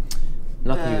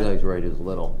 Nothing you guys write is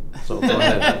little, so go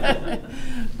ahead.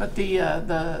 But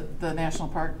the national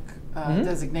park Mhm.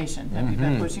 designation, have you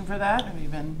been Mhm. pushing for that? Have you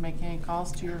been making any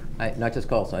calls to your Not just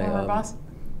calls. former boss?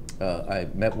 I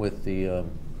met with the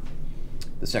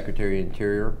Secretary of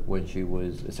Interior when she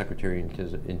was the Secretary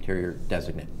of Interior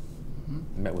designate.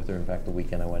 Mhm. Met with her, in fact, the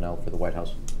weekend I went out for the White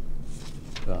House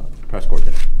press corps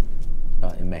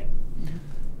dinner in May.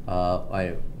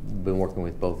 I've been working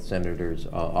with both senators'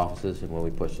 offices and when we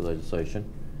pushed the legislation,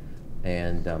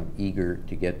 and I'm eager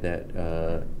to get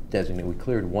that designate. We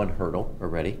cleared one hurdle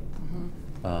already,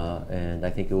 and I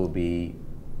think it will be,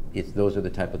 those are the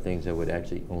type of things that would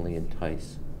actually only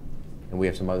entice. And we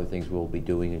have some other things we'll be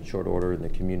doing in short order in the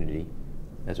community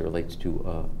as it relates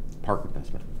to park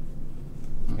investment,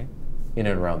 okay? In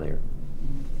and around there.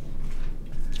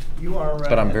 You are.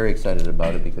 But I'm very excited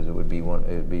about it because it would be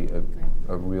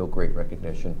a real great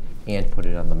recognition and put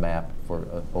it on the map for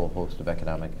a whole host of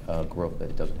economic growth that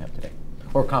it doesn't have today,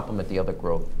 or complement the other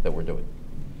growth that we're doing.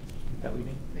 That we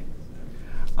need.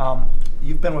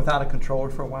 You've been without a controller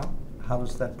for a while. How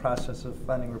is that process of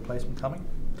finding a replacement coming?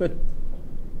 Good.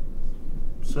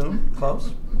 Soon?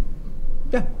 Close?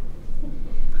 Yeah.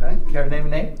 Okay. Care to name a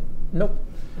name? Nope.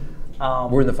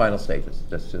 We're in the final stages.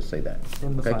 Let's just say that.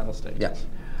 In the okay? final stages. Yes.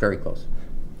 Very close.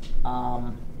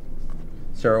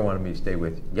 Sarah wanted me to stay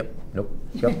with. Yep. Nope.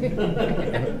 Yep. You're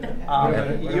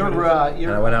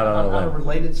And I went out on a a limb.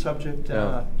 related subject.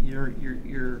 Yeah.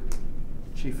 Your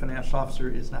chief financial officer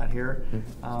is not here.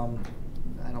 Mhm.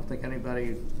 I don't think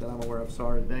anybody that I'm aware of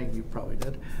saw her today. You probably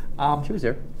did. She was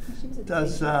there.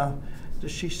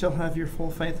 Does she still have your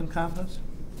full faith and confidence?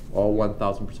 All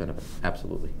 1,000% of it.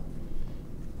 Absolutely.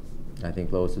 I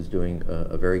think Lois is doing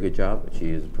a very good job.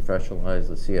 She has professionalized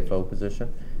the CFO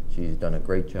position. She's done a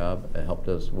great job. It helped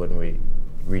us when we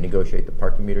renegotiate the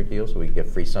parking meter deal so we can get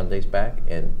free Sundays back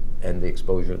and the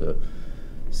exposure to the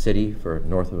city for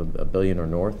north of $1 billion or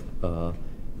north.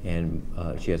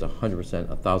 She has 100%,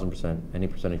 1,000%, any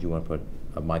percentage you want to put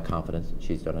of my confidence.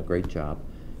 She's done a great job.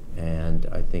 And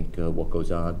I think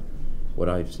what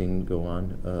I've seen go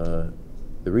on,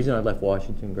 the reason I left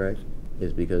Washington, Greg,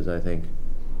 is because I think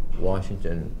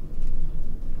Washington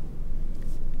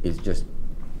is just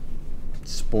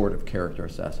sport of character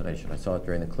assassination. I saw it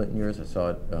during the Clinton years. I saw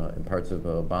it in parts of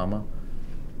Obama.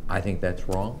 I think that's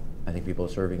wrong. I think people are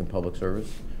serving in public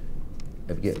service.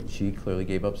 She clearly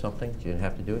gave up something. She didn't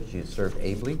have to do it. She has served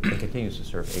ably and continues to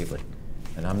serve ably.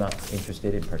 And I'm not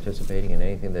interested in participating in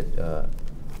anything that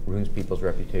ruins people's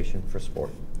reputation for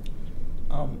sport.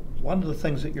 One of the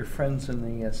things that your friends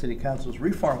in the City Council's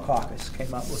Reform Caucus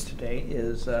came up with today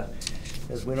is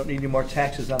we don't need any more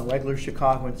taxes on regular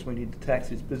Chicagoans. We need to tax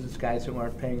these business guys who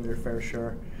aren't paying their fair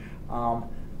share.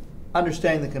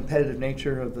 Understanding the competitive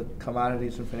nature of the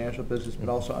commodities and financial business, but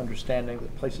also understanding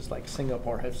that places like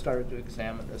Singapore have started to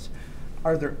examine this.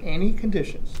 Are there any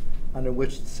conditions under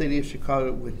which the City of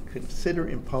Chicago would consider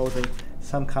imposing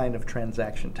some kind of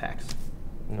transaction tax?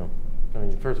 No. I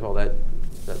mean, first of all, that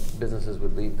businesses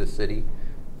would leave the city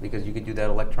because you could do that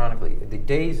electronically. The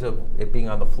days of it being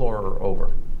on the floor are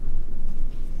over.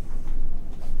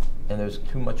 And there's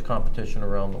too much competition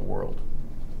around the world.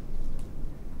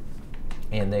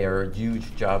 And they are a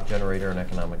huge job generator and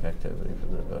economic activity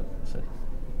for the city.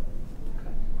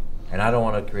 And I don't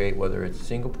want to create, whether it's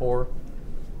Singapore,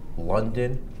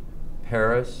 London,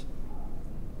 Paris,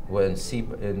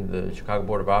 in the Chicago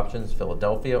Board of Options,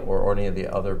 Philadelphia, or any of the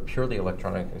other purely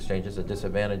electronic exchanges, a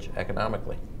disadvantage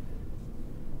economically.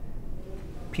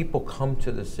 People come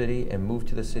to the city and move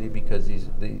to the city because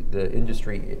the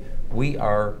industry, we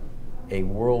are a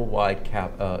worldwide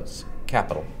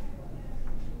capital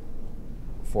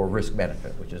for risk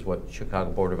benefit, which is what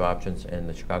Chicago Board of Options and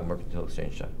the Chicago Mercantile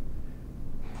Exchange do.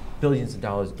 Billions of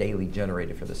dollars daily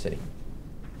generated for the city.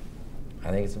 I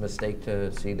think it's a mistake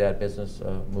to see that business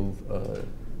move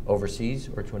overseas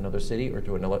or to another city or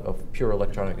to a pure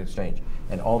electronic exchange.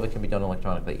 And all of it can be done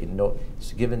electronically.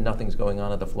 Given nothing's going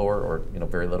on at the floor or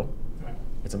very little, Right.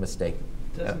 It's a mistake.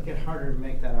 Does it get harder to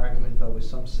make that argument, though, with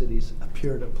some cities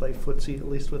appear to play footsie, at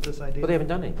least with this idea? But they haven't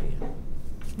done anything yet.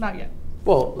 Not yet.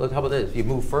 Well, how about this? If you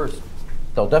move first,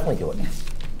 they'll definitely do it.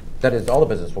 That is, all the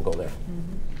business will go there.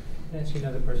 Can I ask you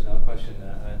another personnel question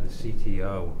on the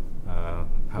CTO?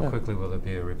 How quickly will there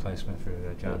be a replacement for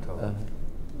John Toll?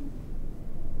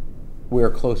 We're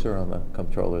closer on the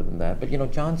comptroller than that.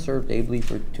 But John served ably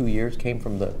for 2 years, came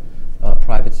from the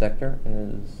private sector,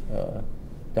 and has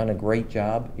done a great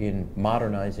job in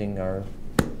modernizing our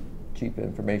chief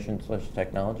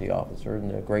information/technology officer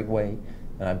in a great way.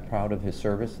 And I'm proud of his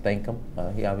service. Thank him.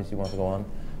 He obviously wants to go on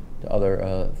to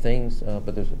other things,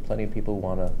 but there's plenty of people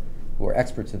who are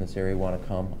experts in this area want to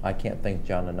come. I can't thank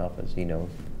John enough, as he knows,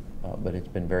 but it's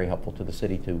been very helpful to the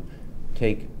city to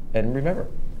take, and remember,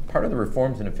 part of the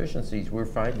reforms and efficiencies we're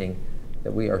finding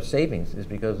that we are savings is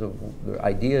because of the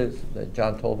ideas that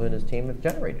John Tolva and his team have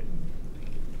generated.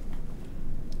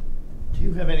 Do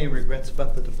you have any regrets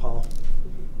about the DePaul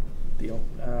deal?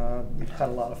 You've had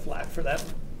a lot of flack for that,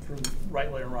 for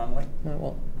rightly or wrongly.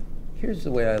 Well, here's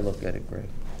the way I look at it, Greg.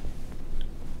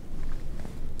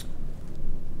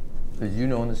 As you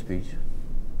know in the speech,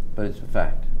 but it's a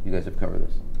fact. You guys have covered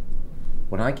this.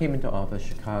 When I came into office,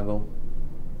 Chicago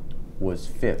was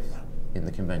 5th in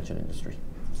the convention industry.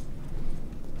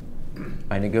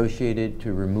 I negotiated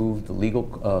to remove the legal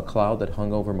cloud that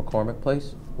hung over McCormick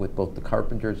Place with both the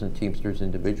carpenters and Teamsters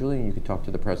individually, and you could talk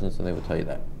to the presidents and they will tell you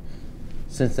that.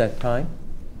 Since that time,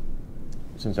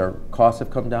 since our costs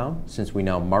have come down, since we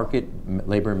now market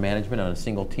labor and management on a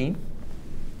single team,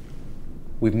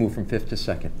 we've moved from 5th to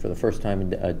 2nd. For the first time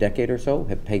in a decade or so,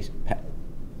 have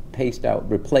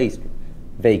replaced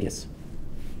Vegas.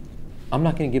 I'm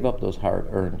not going to give up those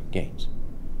hard-earned gains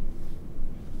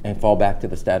and fall back to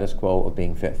the status quo of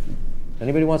being 5th.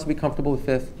 Anybody wants to be comfortable with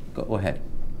 5th, go ahead.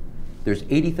 There's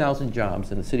 80,000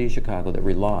 jobs in the city of Chicago that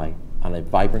rely on a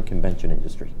vibrant convention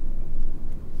industry.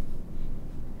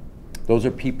 Those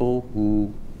are people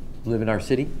who live in our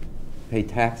city, pay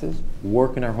taxes,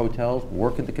 work in our hotels,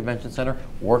 work at the convention center,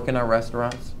 work in our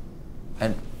restaurants,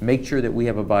 and make sure that we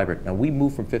have a vibrant. Now, we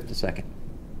moved from 5th to 2nd.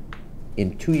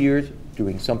 In 2 years,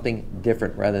 doing something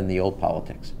different rather than the old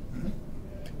politics.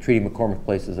 Treating McCormick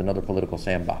Place as another political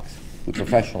sandbox. We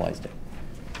professionalized it.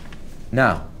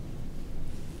 Now,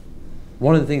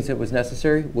 one of the things that was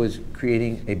necessary was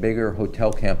creating a bigger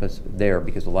hotel campus there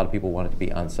because a lot of people wanted to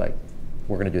be on site.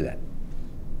 We're going to do that.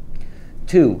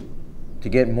 2, to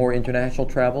get more international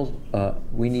travels,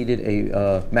 we needed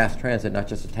a mass transit, not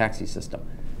just a taxi system.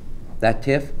 That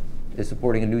TIF is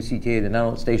supporting a new CTA that not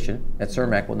only station at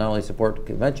Cermak will not only support the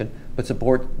convention, but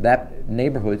support that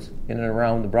neighborhoods in and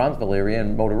around the Bronzeville area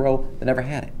and Motor Row that never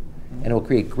had it. And it will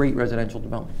create great residential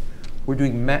development. We're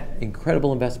doing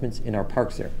incredible investments in our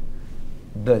parks there.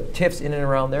 The TIFs in and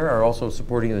around there are also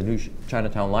supporting the new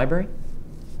Chinatown Library.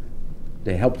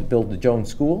 They helped build the Jones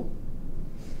School.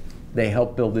 They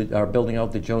helped are building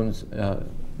out the Jones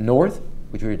North,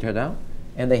 which we tear down.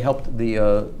 And they helped the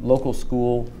local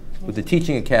school with the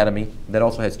teaching academy that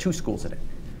also has 2 schools in it.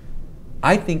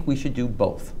 I think we should do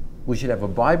both. We should have a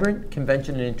vibrant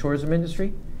convention and tourism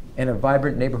industry and a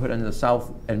vibrant neighborhood in the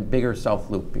South and bigger South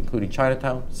Loop, including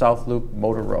Chinatown, South Loop,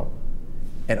 Motor Row.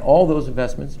 And all those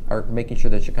investments are making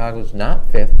sure that Chicago's not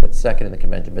 5th, but 2nd in the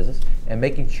convention business, and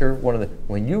making sure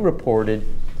when you reported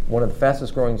one of the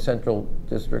fastest growing central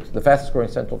districts, the fastest growing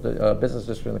central business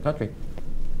district in the country,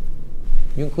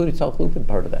 you included South Loop in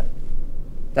part of that.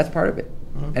 That's part of it.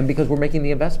 Mm-hmm. And because we're making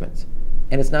the investments.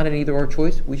 And it's not an either or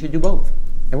choice, we should do both.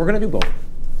 And we're going to do both.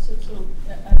 So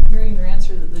I'm hearing your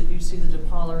answer that you see the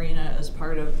DePaul Arena as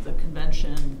part of the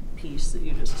convention piece that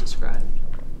you just described.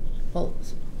 Well,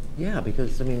 yeah,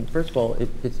 because, I mean, first of all,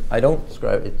 I don't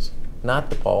describe it's not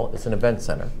DePaul, it's an event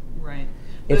center. Right.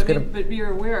 It's but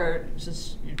you're aware,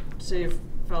 since you say you've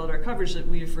followed our coverage, that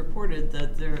we've reported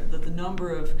that the number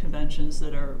of conventions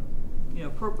that are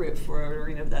appropriate for an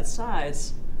arena of that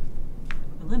size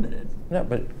are limited. Yeah,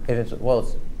 but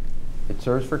it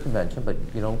serves for convention, but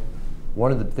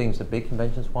one of the things that big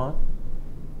conventions want,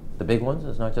 the big ones,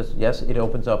 is not just, yes, it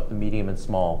opens up the medium and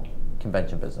small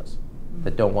convention business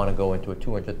that don't want to go into a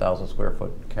 200,000 square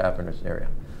foot cavernous area.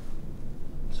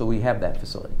 So we have that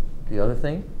facility. The other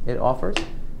thing it offers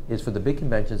is for the big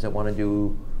conventions that want to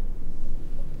do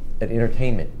an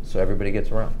entertainment so everybody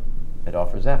gets around. It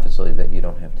offers that facility that you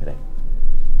don't have today.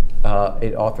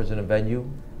 It offers a venue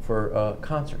for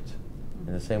concerts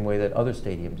in the same way that other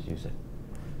stadiums use it.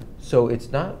 So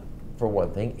it's not, for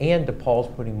one thing, and DePaul's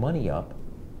putting money up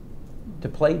to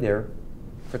play there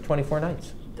for 24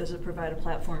 nights. Does it provide a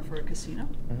platform for a casino?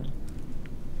 Mm-hmm.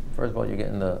 First of all, you're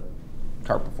getting the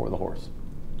cart before the horse.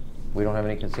 We don't have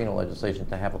any casino legislation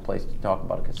to have a place to talk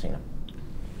about a casino.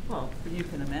 Well, but you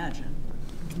can imagine.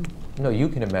 No, you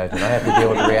can imagine. I have to deal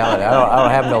with the reality. I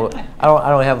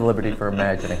don't have the liberty for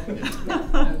imagining.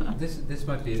 This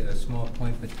might be a small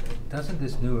point, but doesn't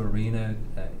this new arena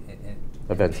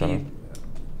Event center. compete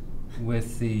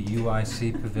with the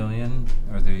UIC pavilion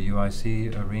or the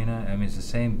UIC arena? I mean,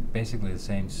 it's basically the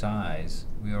same size.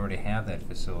 We already have that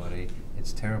facility.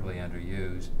 It's terribly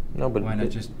underused. No, but why not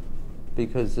just?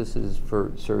 Because this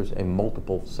serves a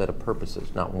multiple set of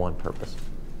purposes, not one purpose.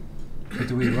 But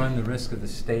do we run the risk of the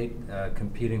state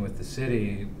competing with the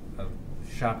city of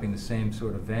shopping the same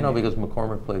sort of venue. No, because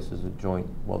McCormick Place is a joint,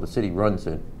 well, the city runs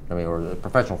it, I mean, or the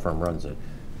professional firm runs it.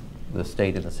 The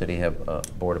state and the city have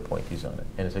board appointees on it.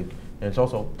 And it's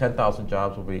also 10,000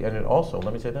 jobs will be, and it also,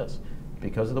 let me say this,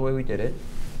 because of the way we did it,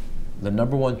 the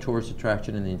 #1 tourist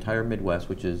attraction in the entire Midwest,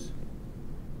 which is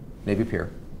Navy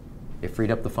Pier, it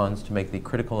freed up the funds to make the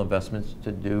critical investments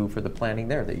to do for the planning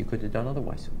there that you could have done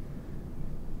otherwise.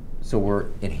 So we're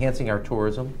enhancing our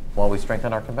tourism while we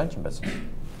strengthen our convention business.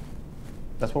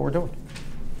 That's what we're doing.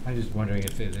 I'm just wondering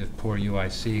if poor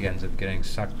UIC ends up getting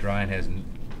sucked dry and has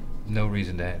no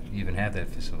reason to even have that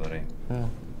facility. Yeah.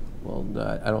 Well,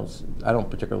 I don't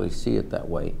particularly see it that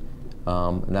way,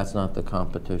 and that's not the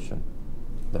competition.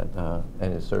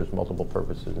 And it serves multiple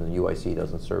purposes, and the UIC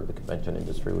doesn't serve the convention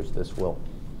industry, which this will.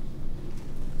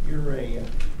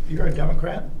 You're a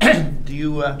Democrat. Do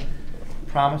you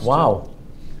promise? Wow,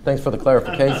 thanks for the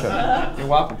clarification. You're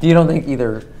welcome. You don't think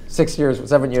either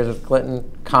 7 years with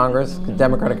Clinton, Congress,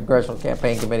 Democratic Congressional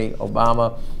Campaign Committee,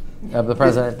 Obama, the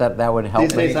president, that would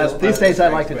help me? These days I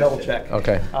like to double check.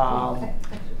 Okay.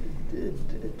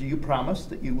 Do you promise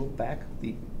that you will back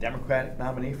the Democratic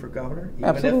nominee for governor, even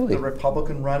Absolutely. if the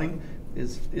Republican running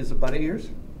is a buddy of yours?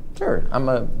 Sure. I'm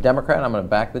a Democrat. I'm going to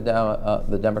back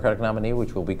the Democratic nominee,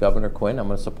 which will be Governor Quinn. I'm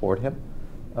going to support him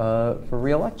for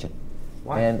re-election.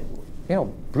 Why? And you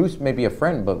know, Bruce may be a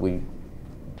friend, but we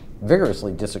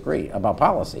vigorously disagree about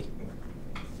policy.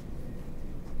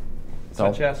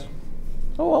 Such as?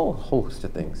 Oh, a host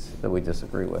of things that we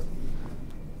disagree with.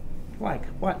 Like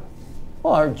what?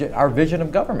 Well, our vision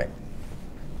of government.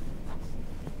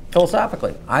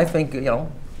 Philosophically, I think, you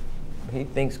know, he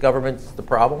thinks government's the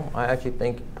problem. I actually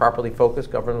think properly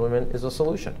focused government is a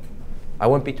solution. I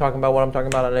wouldn't be talking about what I'm talking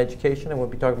about on education. I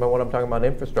wouldn't be talking about what I'm talking about on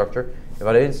infrastructure if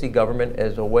I didn't see government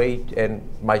as a way, and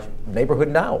my neighborhood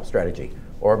now strategy,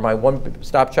 or my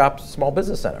one-stop shop small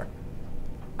business center.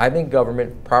 I think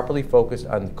government properly focused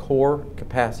on core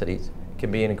capacities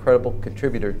can be an incredible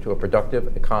contributor to a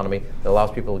productive economy that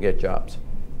allows people to get jobs.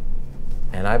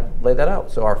 And I've laid that out.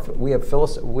 So we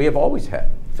have always had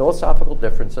philosophical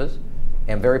differences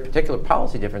and very particular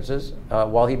policy differences.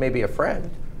 While he may be a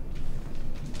friend,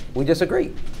 we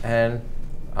disagree. And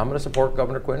I'm going to support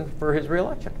Governor Quinn for his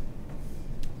re-election.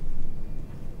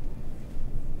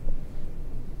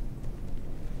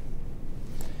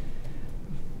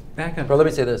 Back on. But let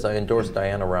me say this, I endorse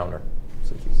Diana Rauner.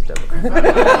 So she's a Democrat.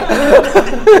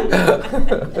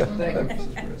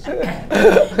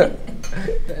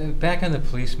 Back on the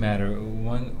police matter,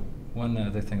 one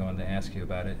other thing I wanted to ask you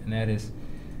about it, and that is,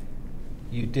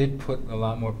 you did put a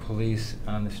lot more police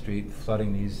on the street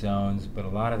flooding these zones, but a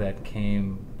lot of that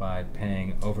came by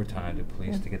paying overtime to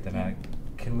police to get them out.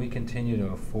 Can we continue to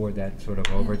afford that sort of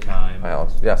overtime?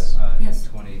 Yes. Yes.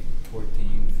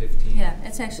 2014, 15? Yeah,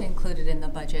 it's actually included in the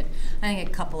budget. I think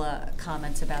a couple of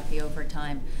comments about the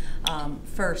overtime.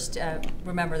 First,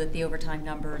 remember that the overtime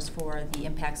numbers for the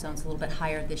impact zone is a little bit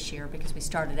higher this year because we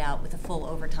started out with a full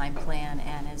overtime plan,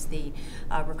 and as the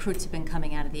recruits have been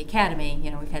coming out of the academy, you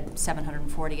know, we've had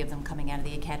 740 of them coming out of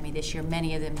the academy this year.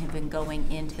 Many of them have been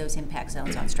going into those impact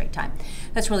zones on straight time.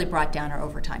 That's really brought down our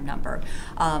overtime number.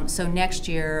 So next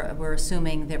year, we're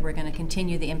assuming that we're going to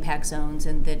continue the impact zones,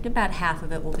 and that about half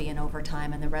of it will be in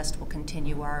overtime, and the rest will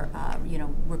continue our, you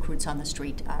know, recruits on the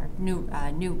street, our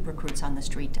new recruits on the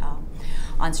street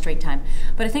on straight time.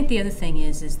 But I think the other thing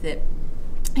is that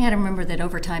you got to remember that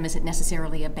overtime isn't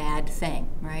necessarily a bad thing,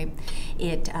 right?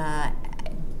 It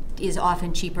is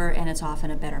often cheaper, and it's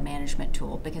often a better management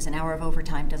tool, because an hour of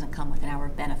overtime doesn't come with an hour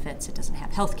of benefits. It doesn't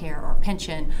have health care or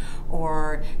pension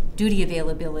or duty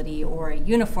availability or a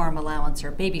uniform allowance or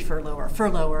baby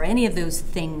furlough or any of those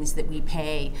things that we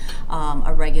pay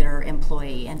a regular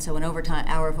employee. And so an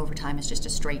hour of overtime is just a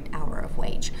straight hour of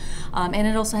wage. And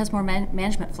it also has more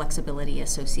management flexibility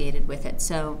associated with it.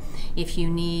 So if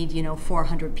you need, you know,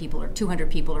 400 people or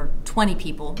 200 people or 20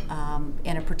 people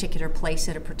in a particular place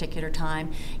at a particular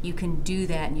time, you can do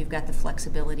that, and you've got the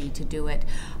flexibility to do it.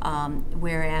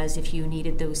 Whereas if you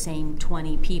needed those same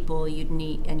 20 people,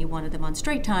 and you wanted them on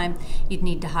straight time, you'd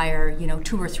need to hire, you know,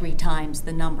 2 or 3 times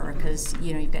the number, because,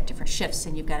 you know, you've got different shifts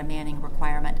and you've got a manning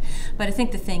requirement. But I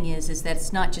think the thing is that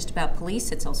it's not just about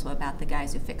police. It's also about the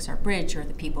guys who fix our bridge, or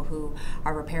the people who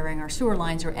are repairing our sewer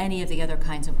lines, or any of the other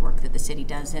kinds of work that the city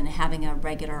does. And having a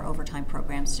regular overtime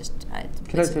program is just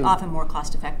it's often more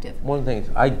cost effective. One of the things,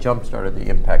 I jump-started the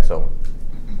impact zone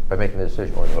by making the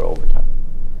decision when to go to overtime.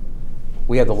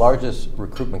 We had the largest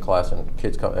recruitment class in not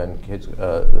kids,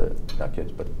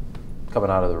 but coming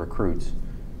out of the recruits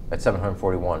at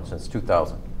 741 since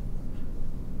 2000.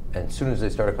 And as soon as they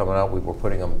started coming out, we were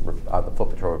putting them on the foot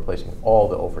patrol, replacing all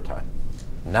the overtime.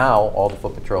 Now, all the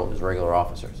foot patrol is regular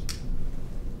officers.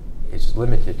 It's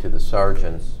limited to the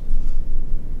sergeants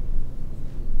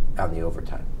on the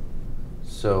overtime.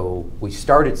 So we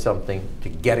started something to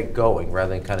get it going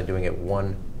rather than kind of doing it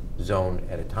one zone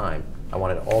at a time. I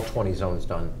wanted all 20 zones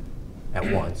done at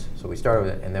once. So we started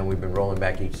with it, and then we've been rolling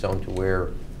back each zone to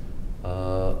where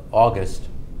August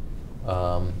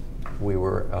we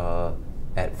were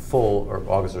at full, or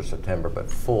August or September, but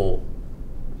full.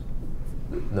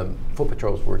 The foot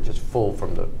patrols were just full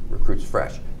from the recruits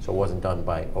fresh, so it wasn't done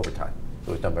by overtime. It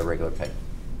was done by regular pay,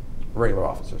 regular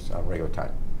officers on regular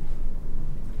time.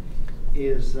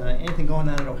 Is anything going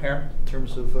on at O'Hare in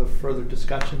terms of further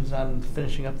discussions on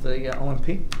finishing up the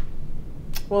OMP?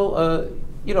 Well,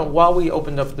 you know, while we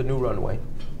opened up the new runway,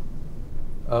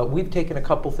 we've taken a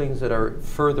couple things that are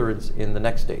further in the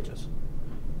next stages.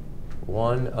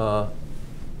 One,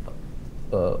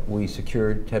 we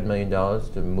secured $10 million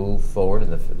to move forward,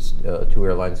 and the two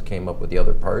airlines came up with the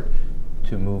other part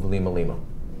to move Lima Lima,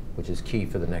 which is key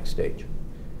for the next stage.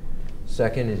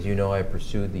 Second, as you know, I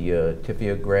pursued the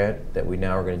TIFIA grant that we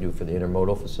now are going to do for the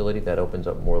intermodal facility. That opens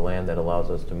up more land that allows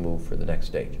us to move for the next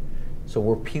stage. So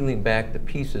we're peeling back the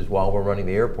pieces while we're running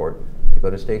the airport to go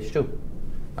to stage 2.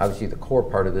 Obviously, the core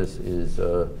part of this is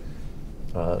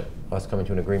us coming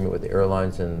to an agreement with the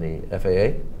airlines and the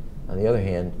FAA. On the other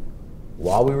hand,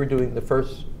 while we were doing the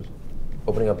first,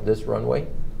 opening up this runway,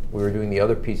 we were doing the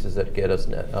other pieces that get us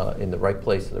in the right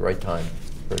place at the right time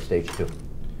for stage 2.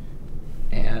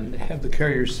 And have the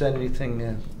carriers said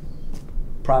anything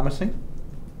promising?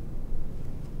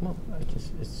 Well,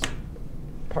 it's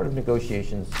part of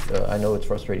negotiations. I know it's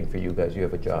frustrating for you guys. You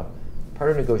have a job.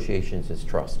 Part of negotiations is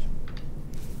trust.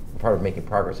 Part of making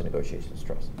progress in negotiations is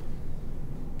trust.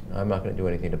 I'm not going to do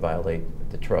anything to violate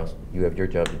the trust. You have your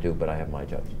job to do, but I have my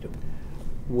job to do.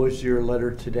 Was your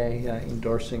letter today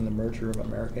endorsing the merger of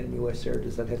American and US Air?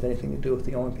 Does that have anything to do with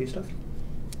the OMP stuff?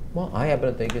 Well, I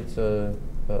happen to think it's the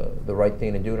right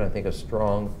thing to do, and I think a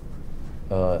strong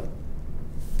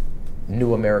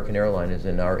new American airline is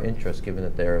in our interest, given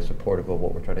that they're supportive of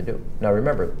what we're trying to do. Now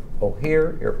remember,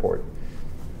 O'Hare Airport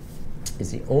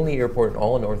is the only airport in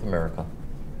all of North America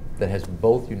that has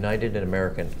both United and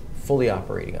American fully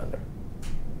operating under.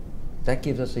 That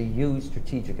gives us a huge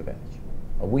strategic advantage.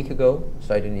 A week ago,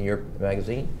 cited in your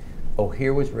magazine,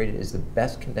 O'Hare was rated as the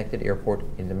best connected airport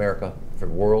in America for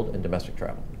world and domestic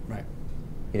travel. Right.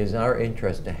 It is in our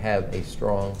interest to have a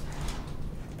strong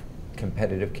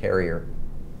competitive carrier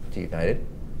to United,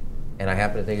 and I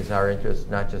happen to think it's in our interest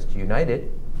not just to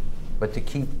United, but to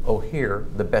keep O'Hare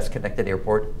the best connected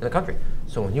airport in the country.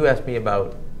 So when you ask me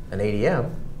about an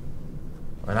ADM,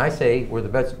 when I say we're the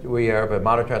best, we have a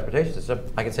modern transportation system,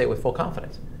 I can say it with full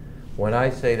confidence. When I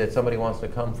say that somebody wants to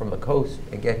come from the coast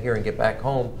and get here and get back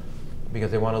home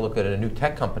because they want to look at a new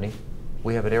tech company,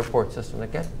 we have an airport system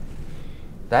that gets it.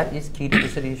 That is key to the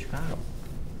city of Chicago.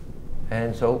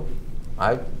 And so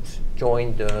I've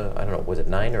joined, I don't know, was it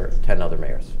 9 or 10 other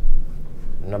mayors?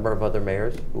 A number of other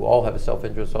mayors who all have a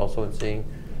self-interest also in seeing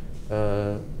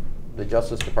the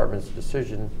Justice Department's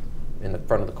decision in the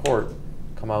front of the court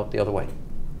come out the other way.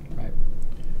 Right.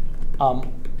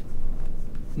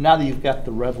 Now that you've got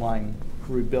the red line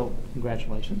rebuilt,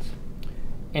 congratulations.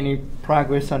 Any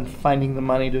progress on finding the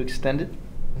money to extend it?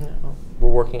 No. We're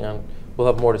working on, we'll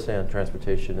have more to say on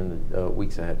transportation in the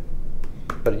weeks ahead.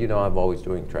 But you know, I'm always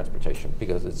doing transportation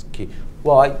because it's key.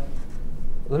 Well,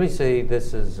 let me say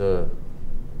this is,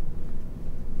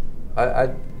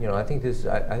 I think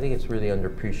it's really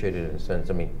underappreciated in a sense.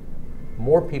 I mean,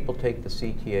 more people take the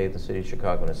CTA, the city of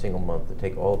Chicago, in a single month than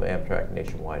take all of Amtrak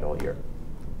nationwide all year.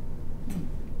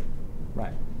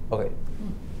 Right. Okay.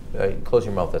 Close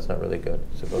your mouth. That's not really good.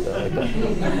 So go down like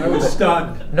that. I was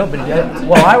stunned. No,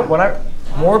 but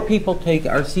more people take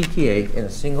our CTA in a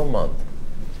single month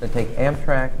than take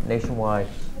Amtrak nationwide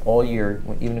all year,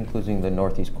 even including the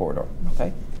Northeast corridor.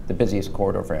 Okay, the busiest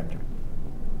corridor for Amtrak.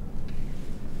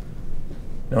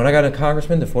 Now, when I got a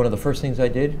congressman, one of the first things I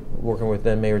did, working with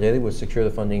then Mayor Daley, was secure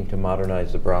the funding to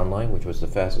modernize the Brown Line, which was the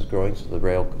fastest growing, so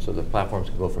the platforms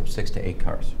could go from 6 to 8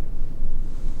 cars.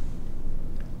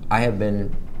 I have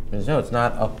been, no, it's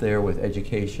not up there with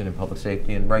education and public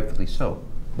safety, and rightfully so,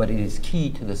 but it is key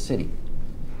to the city.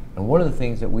 And one of the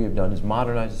things that we have done is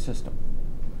modernize the system.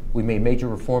 We made major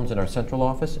reforms in our central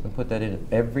office and put that in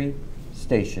every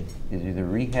station. It's either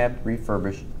rehabbed,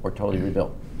 refurbished, or totally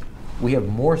rebuilt. We have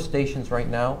more stations right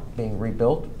now being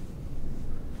rebuilt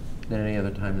than any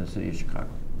other time in the city of Chicago.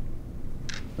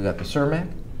 We got the Cermak,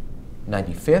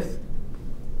 95th,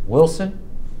 Wilson,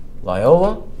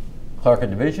 Loyola, Clark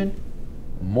and Division,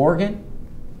 Morgan,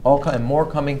 and more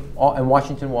coming, and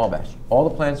Washington Wabash. All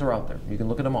the plans are out there. You can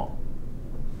look at them all.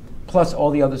 plus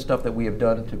all the other stuff that we have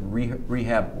done to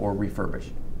rehab or refurbish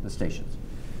the stations.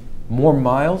 More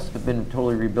miles have been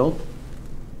totally rebuilt.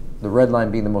 The red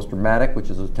line being the most dramatic, which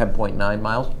is 10.9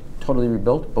 miles, totally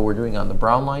rebuilt, but we're doing on the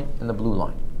brown line and the blue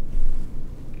line,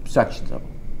 sections of them.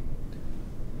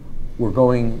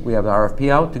 We have the RFP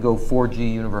out to go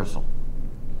 4G universal.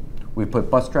 We put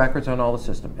bus trackers on all the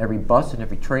system. Every bus and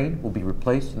every train will be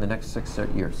replaced in the next 6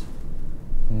 years.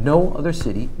 No other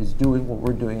city is doing what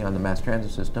we're doing on the mass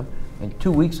transit system. And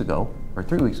 2 weeks ago, or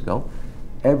 3 weeks ago,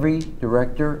 every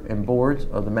director and boards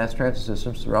of the mass transit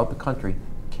systems throughout the country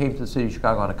came to the city of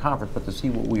Chicago on a conference, but to see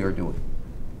what we are doing.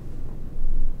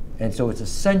 And so it's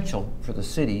essential for the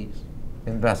city's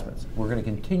investments. We're going to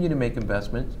continue to make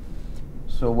investments.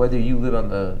 So whether you live on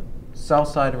the south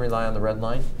side and rely on the red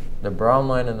line, the brown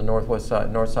line and the north side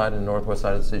and the northwest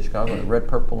side of the city of Chicago, the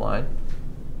red-purple line,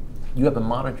 you have a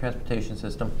modern transportation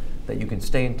system that you can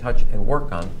stay in touch and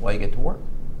work on while you get to work.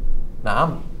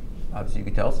 Now, obviously you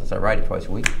can tell since I ride it twice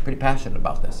a week, pretty passionate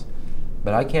about this.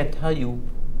 But I can't tell you,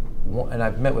 and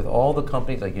I've met with all the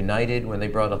companies like United when they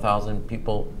brought 1,000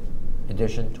 people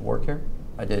addition to work here.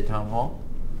 I did a town hall.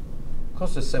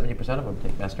 Close to 70% of them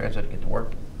take mass transit to get to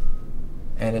work.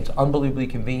 And it's unbelievably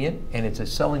convenient, and it's a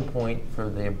selling point for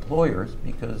the employers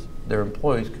because their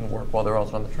employees can work while they're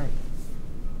also on the train.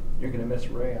 You're going to miss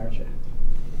Ray, aren't you?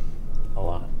 A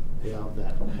lot. Yeah, I'll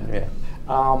bet. Yeah.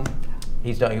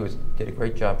 He did a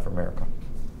great job for America.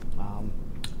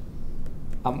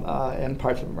 In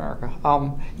parts of America.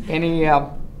 Any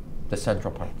The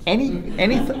central parts.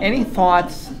 any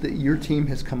thoughts that your team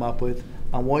has come up with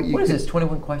on what you? What is this?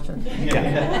 21 questions?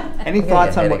 Yeah. Any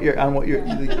thoughts on what you're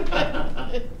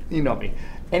you know me?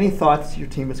 Any thoughts your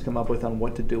team has come up with on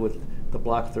what to do with the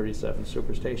Block 37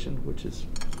 superstation, which is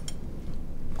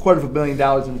 $250 million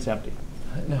and it's empty?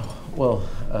 No. Well,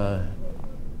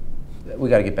 we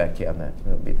got to get back to you on that.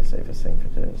 It'll be the safest thing for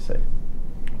today to say.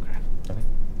 Okay.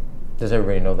 Does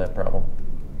everybody know that problem?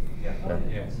 Yeah. No?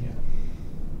 Yes.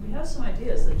 We have some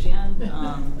ideas that Jan.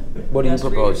 What do you Last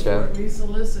propose, readers Jan? were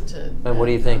re-solicited. And what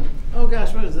do you think? Oh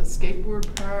gosh, what is it? Skateboard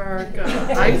park,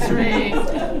 ice rink.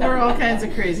 There are all kinds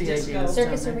of crazy ideas.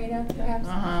 Circus arena, perhaps?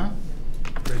 Uh-huh.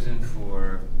 Prison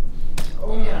for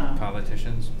Oh yeah.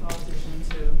 politicians. Politicians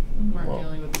who weren't Well.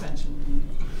 dealing with pension.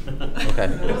 Okay.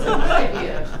 It was a good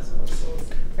idea.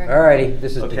 All righty.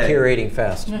 This is Okay. deteriorating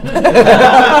fast.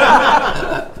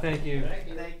 Thank you.